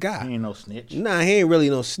 That's his guy. He ain't no snitch. Nah, he ain't really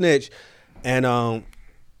no snitch. And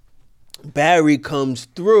Barry comes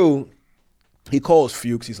through. He calls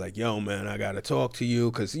Fuchs. He's like, yo, man, I got to talk to you.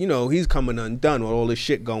 Because, he's coming undone with all this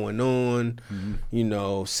shit going on.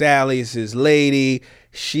 Sally's his lady.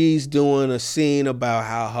 She's doing a scene about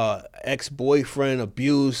how her ex-boyfriend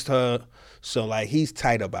abused her. So, like, he's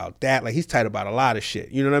tight about that. Like, he's tight about a lot of shit.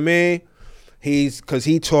 You know what I mean? Because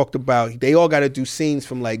he talked about, they all got to do scenes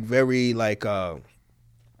from, like, very, like,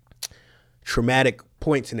 traumatic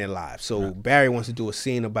points in their lives. So Barry wants to do a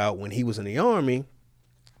scene about when he was in the Army,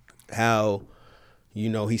 how...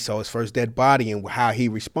 he saw his first dead body and how he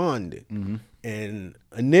responded. And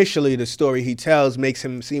initially, the story he tells makes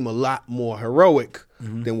him seem a lot more heroic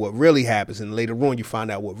than what really happens. And later on, you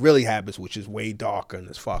find out what really happens, which is way darker and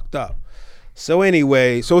it's fucked up. So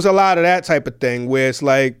anyway, it's a lot of that type of thing where it's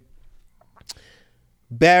like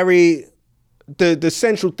Barry, the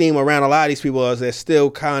central theme around a lot of these people is they're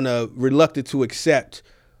still kind of reluctant to accept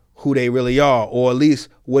who they really are, or at least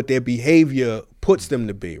what their behavior puts them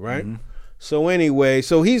to be, right? So anyway,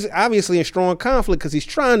 so he's obviously in strong conflict because he's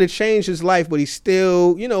trying to change his life, but he's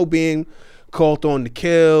still, being called on to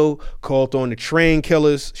kill, called on to train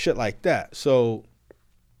killers, shit like that. So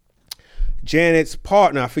Janet's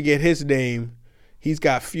partner, I forget his name, he's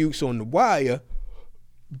got Fuchs on the wire.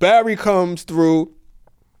 Barry comes through.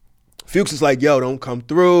 Fuchs is like, yo, don't come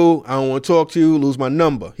through. I don't want to talk to you. Lose my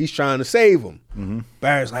number. He's trying to save him. Mm-hmm.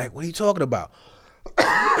 Barry's like, what are you talking about?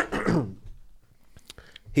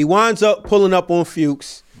 He winds up pulling up on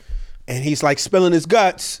Fuchs, and he's like spilling his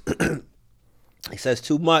guts. He says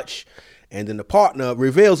too much, and then the partner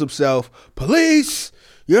reveals himself. Police,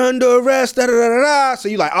 you're under arrest. Da, da, da, da, da. So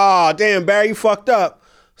you're like, oh, damn, Barry, you fucked up.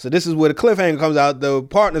 So this is where the cliffhanger comes out. The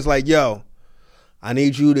partner's like, yo, I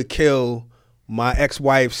need you to kill my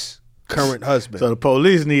ex-wife's current husband. So the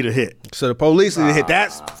police need a hit. So the police need to hit.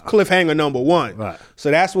 That's cliffhanger number one. Right. So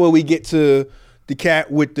that's where we get to the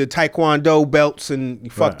cat with the taekwondo belts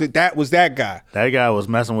and fucked it. That was that guy. That guy was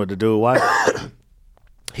messing with the dude's wife.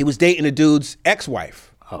 He was dating the dude's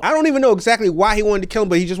ex-wife. Oh. I don't even know exactly why he wanted to kill him,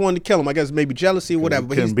 but he just wanted to kill him. I guess maybe jealousy or whatever.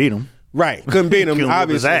 But Couldn't beat him. Right. Couldn't beat him, Couldn't whoop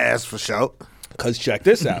his obviously. ass for sure. Because check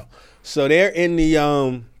this out. So they're in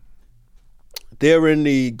the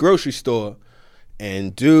grocery store,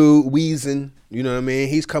 and dude wheezing, you know what I mean?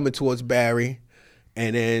 He's coming towards Barry,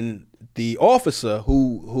 and then the officer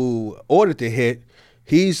who ordered the hit,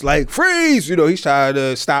 he's like, freeze! You know, he's trying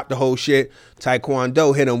to stop the whole shit.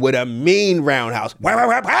 Taekwondo hit him with a mean roundhouse.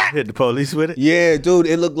 Hit the police with it. Yeah, dude,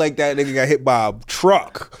 it looked like that nigga got hit by a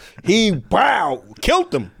truck. He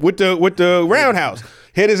killed him with the roundhouse.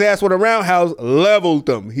 Hit his ass with a roundhouse, leveled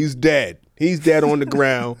him. He's dead. He's dead on the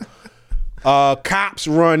ground. Cops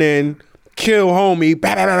run in, kill homie.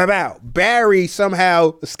 Bow, bow, bow, bow, bow. Barry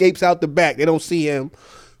somehow escapes out the back. They don't see him.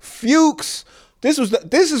 Fuchs. This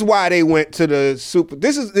is why they went to the super.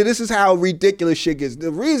 This is how ridiculous shit gets.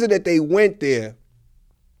 The reason that they went there.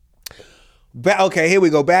 Okay, here we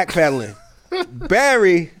go. Backpedaling.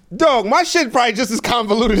 Barry, dog, my shit probably just as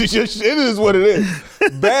convoluted as your shit. It is what it is.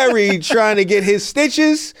 Barry trying to get his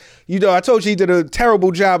stitches. You know, I told you he did a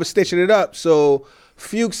terrible job of stitching it up. So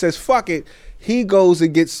Fuchs says, fuck it. He goes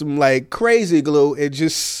and gets some like crazy glue and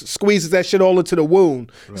just squeezes that shit all into the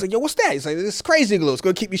wound. Right. He's like, yo, what's that? He's like, it's crazy glue. It's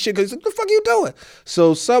gonna keep me shit. He's like, what the fuck are you doing?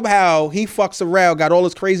 So somehow he fucks around, got all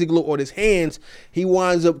his crazy glue on his hands. He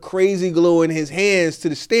winds up crazy gluing his hands to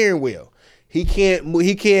the steering wheel. He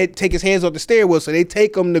can't take his hands off the steering wheel, so they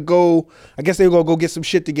take him to go. I guess they were gonna go get some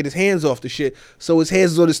shit to get his hands off the shit. So his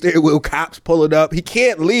hands is on the steering wheel. Cops pull it up. He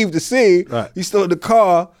can't leave the scene. Right. He's still in the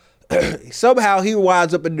car. Somehow he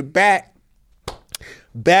winds up in the back.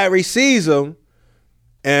 Barry sees him,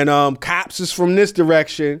 and cops is from this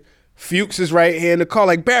direction. Fuchs is right here in the car,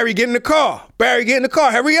 like, Barry, get in the car. Barry, get in the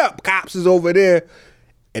car. Hurry up. Cops is over there,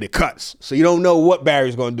 and it cuts. So you don't know what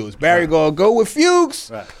Barry's gonna do. Is Barry gonna go with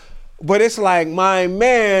Fuchs? Right. But it's like, my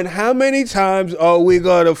man, how many times are we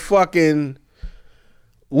gonna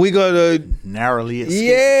narrowly escape?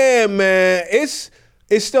 Yeah, man. It's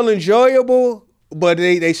still enjoyable, but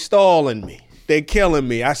they stalling me. They killing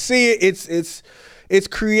me. I see it. It's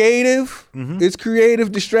creative. Mm-hmm. It's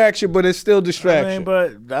creative distraction, but it's still distraction. I mean,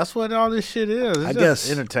 but that's what all this shit is. It's just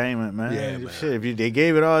entertainment, man. Yeah, man. Shit, if they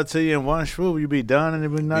gave it all to you in one swoop, you'd be done and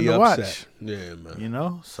there'd be nothing to watch. Yeah, man. You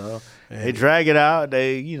know? So they drag it out.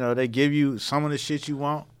 They give you some of the shit you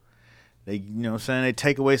want. They, you know what I'm saying? They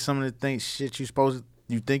take away some of the shit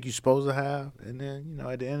you think you're supposed to have. And then,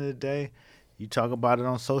 at the end of the day, you talk about it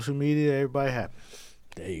on social media, everybody happy.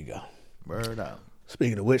 There you go. Word out.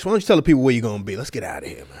 Speaking of which, why don't you tell the people where you're going to be? Let's get out of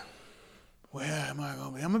here, man. Where am I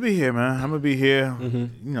going to be? I'm going to be here, man. I'm going to be here,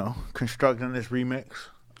 constructing this remix.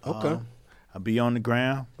 Okay. I'll be on the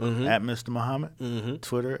gram at Mr. Muhammad,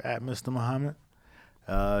 Twitter at Mr. Muhammad.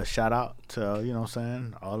 Shout out to, you know what I'm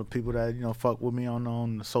saying, all the people that, fuck with me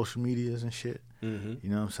on the social medias and shit. Mm-hmm. You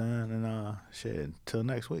know what I'm saying? And shit, until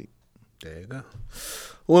next week. There you go.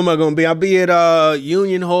 Where am I going to be? I'll be at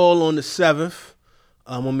Union Hall on the 7th.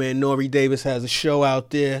 My man Nori Davis has a show out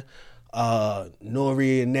there.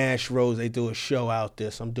 Nori and Nash Rose, they do a show out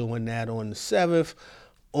there. So I'm doing that on the 7th.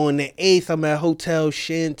 On the 8th, I'm at Hotel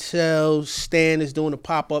Chantel. Stan is doing a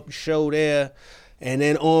pop-up show there. And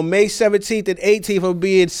then on May 17th and 18th, I'll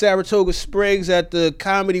be in Saratoga Springs at the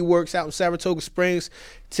Comedy Works out in Saratoga Springs.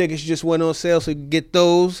 Tickets just went on sale, so you can get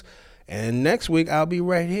those. And next week, I'll be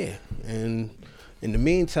right here. And in the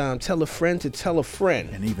meantime, tell a friend to tell a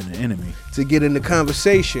friend. And even an enemy. To get in the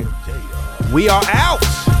conversation. We are out.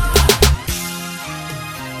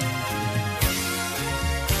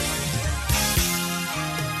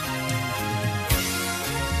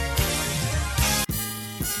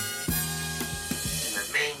 And the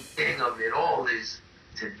main thing of it all is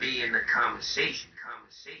to be in the conversation.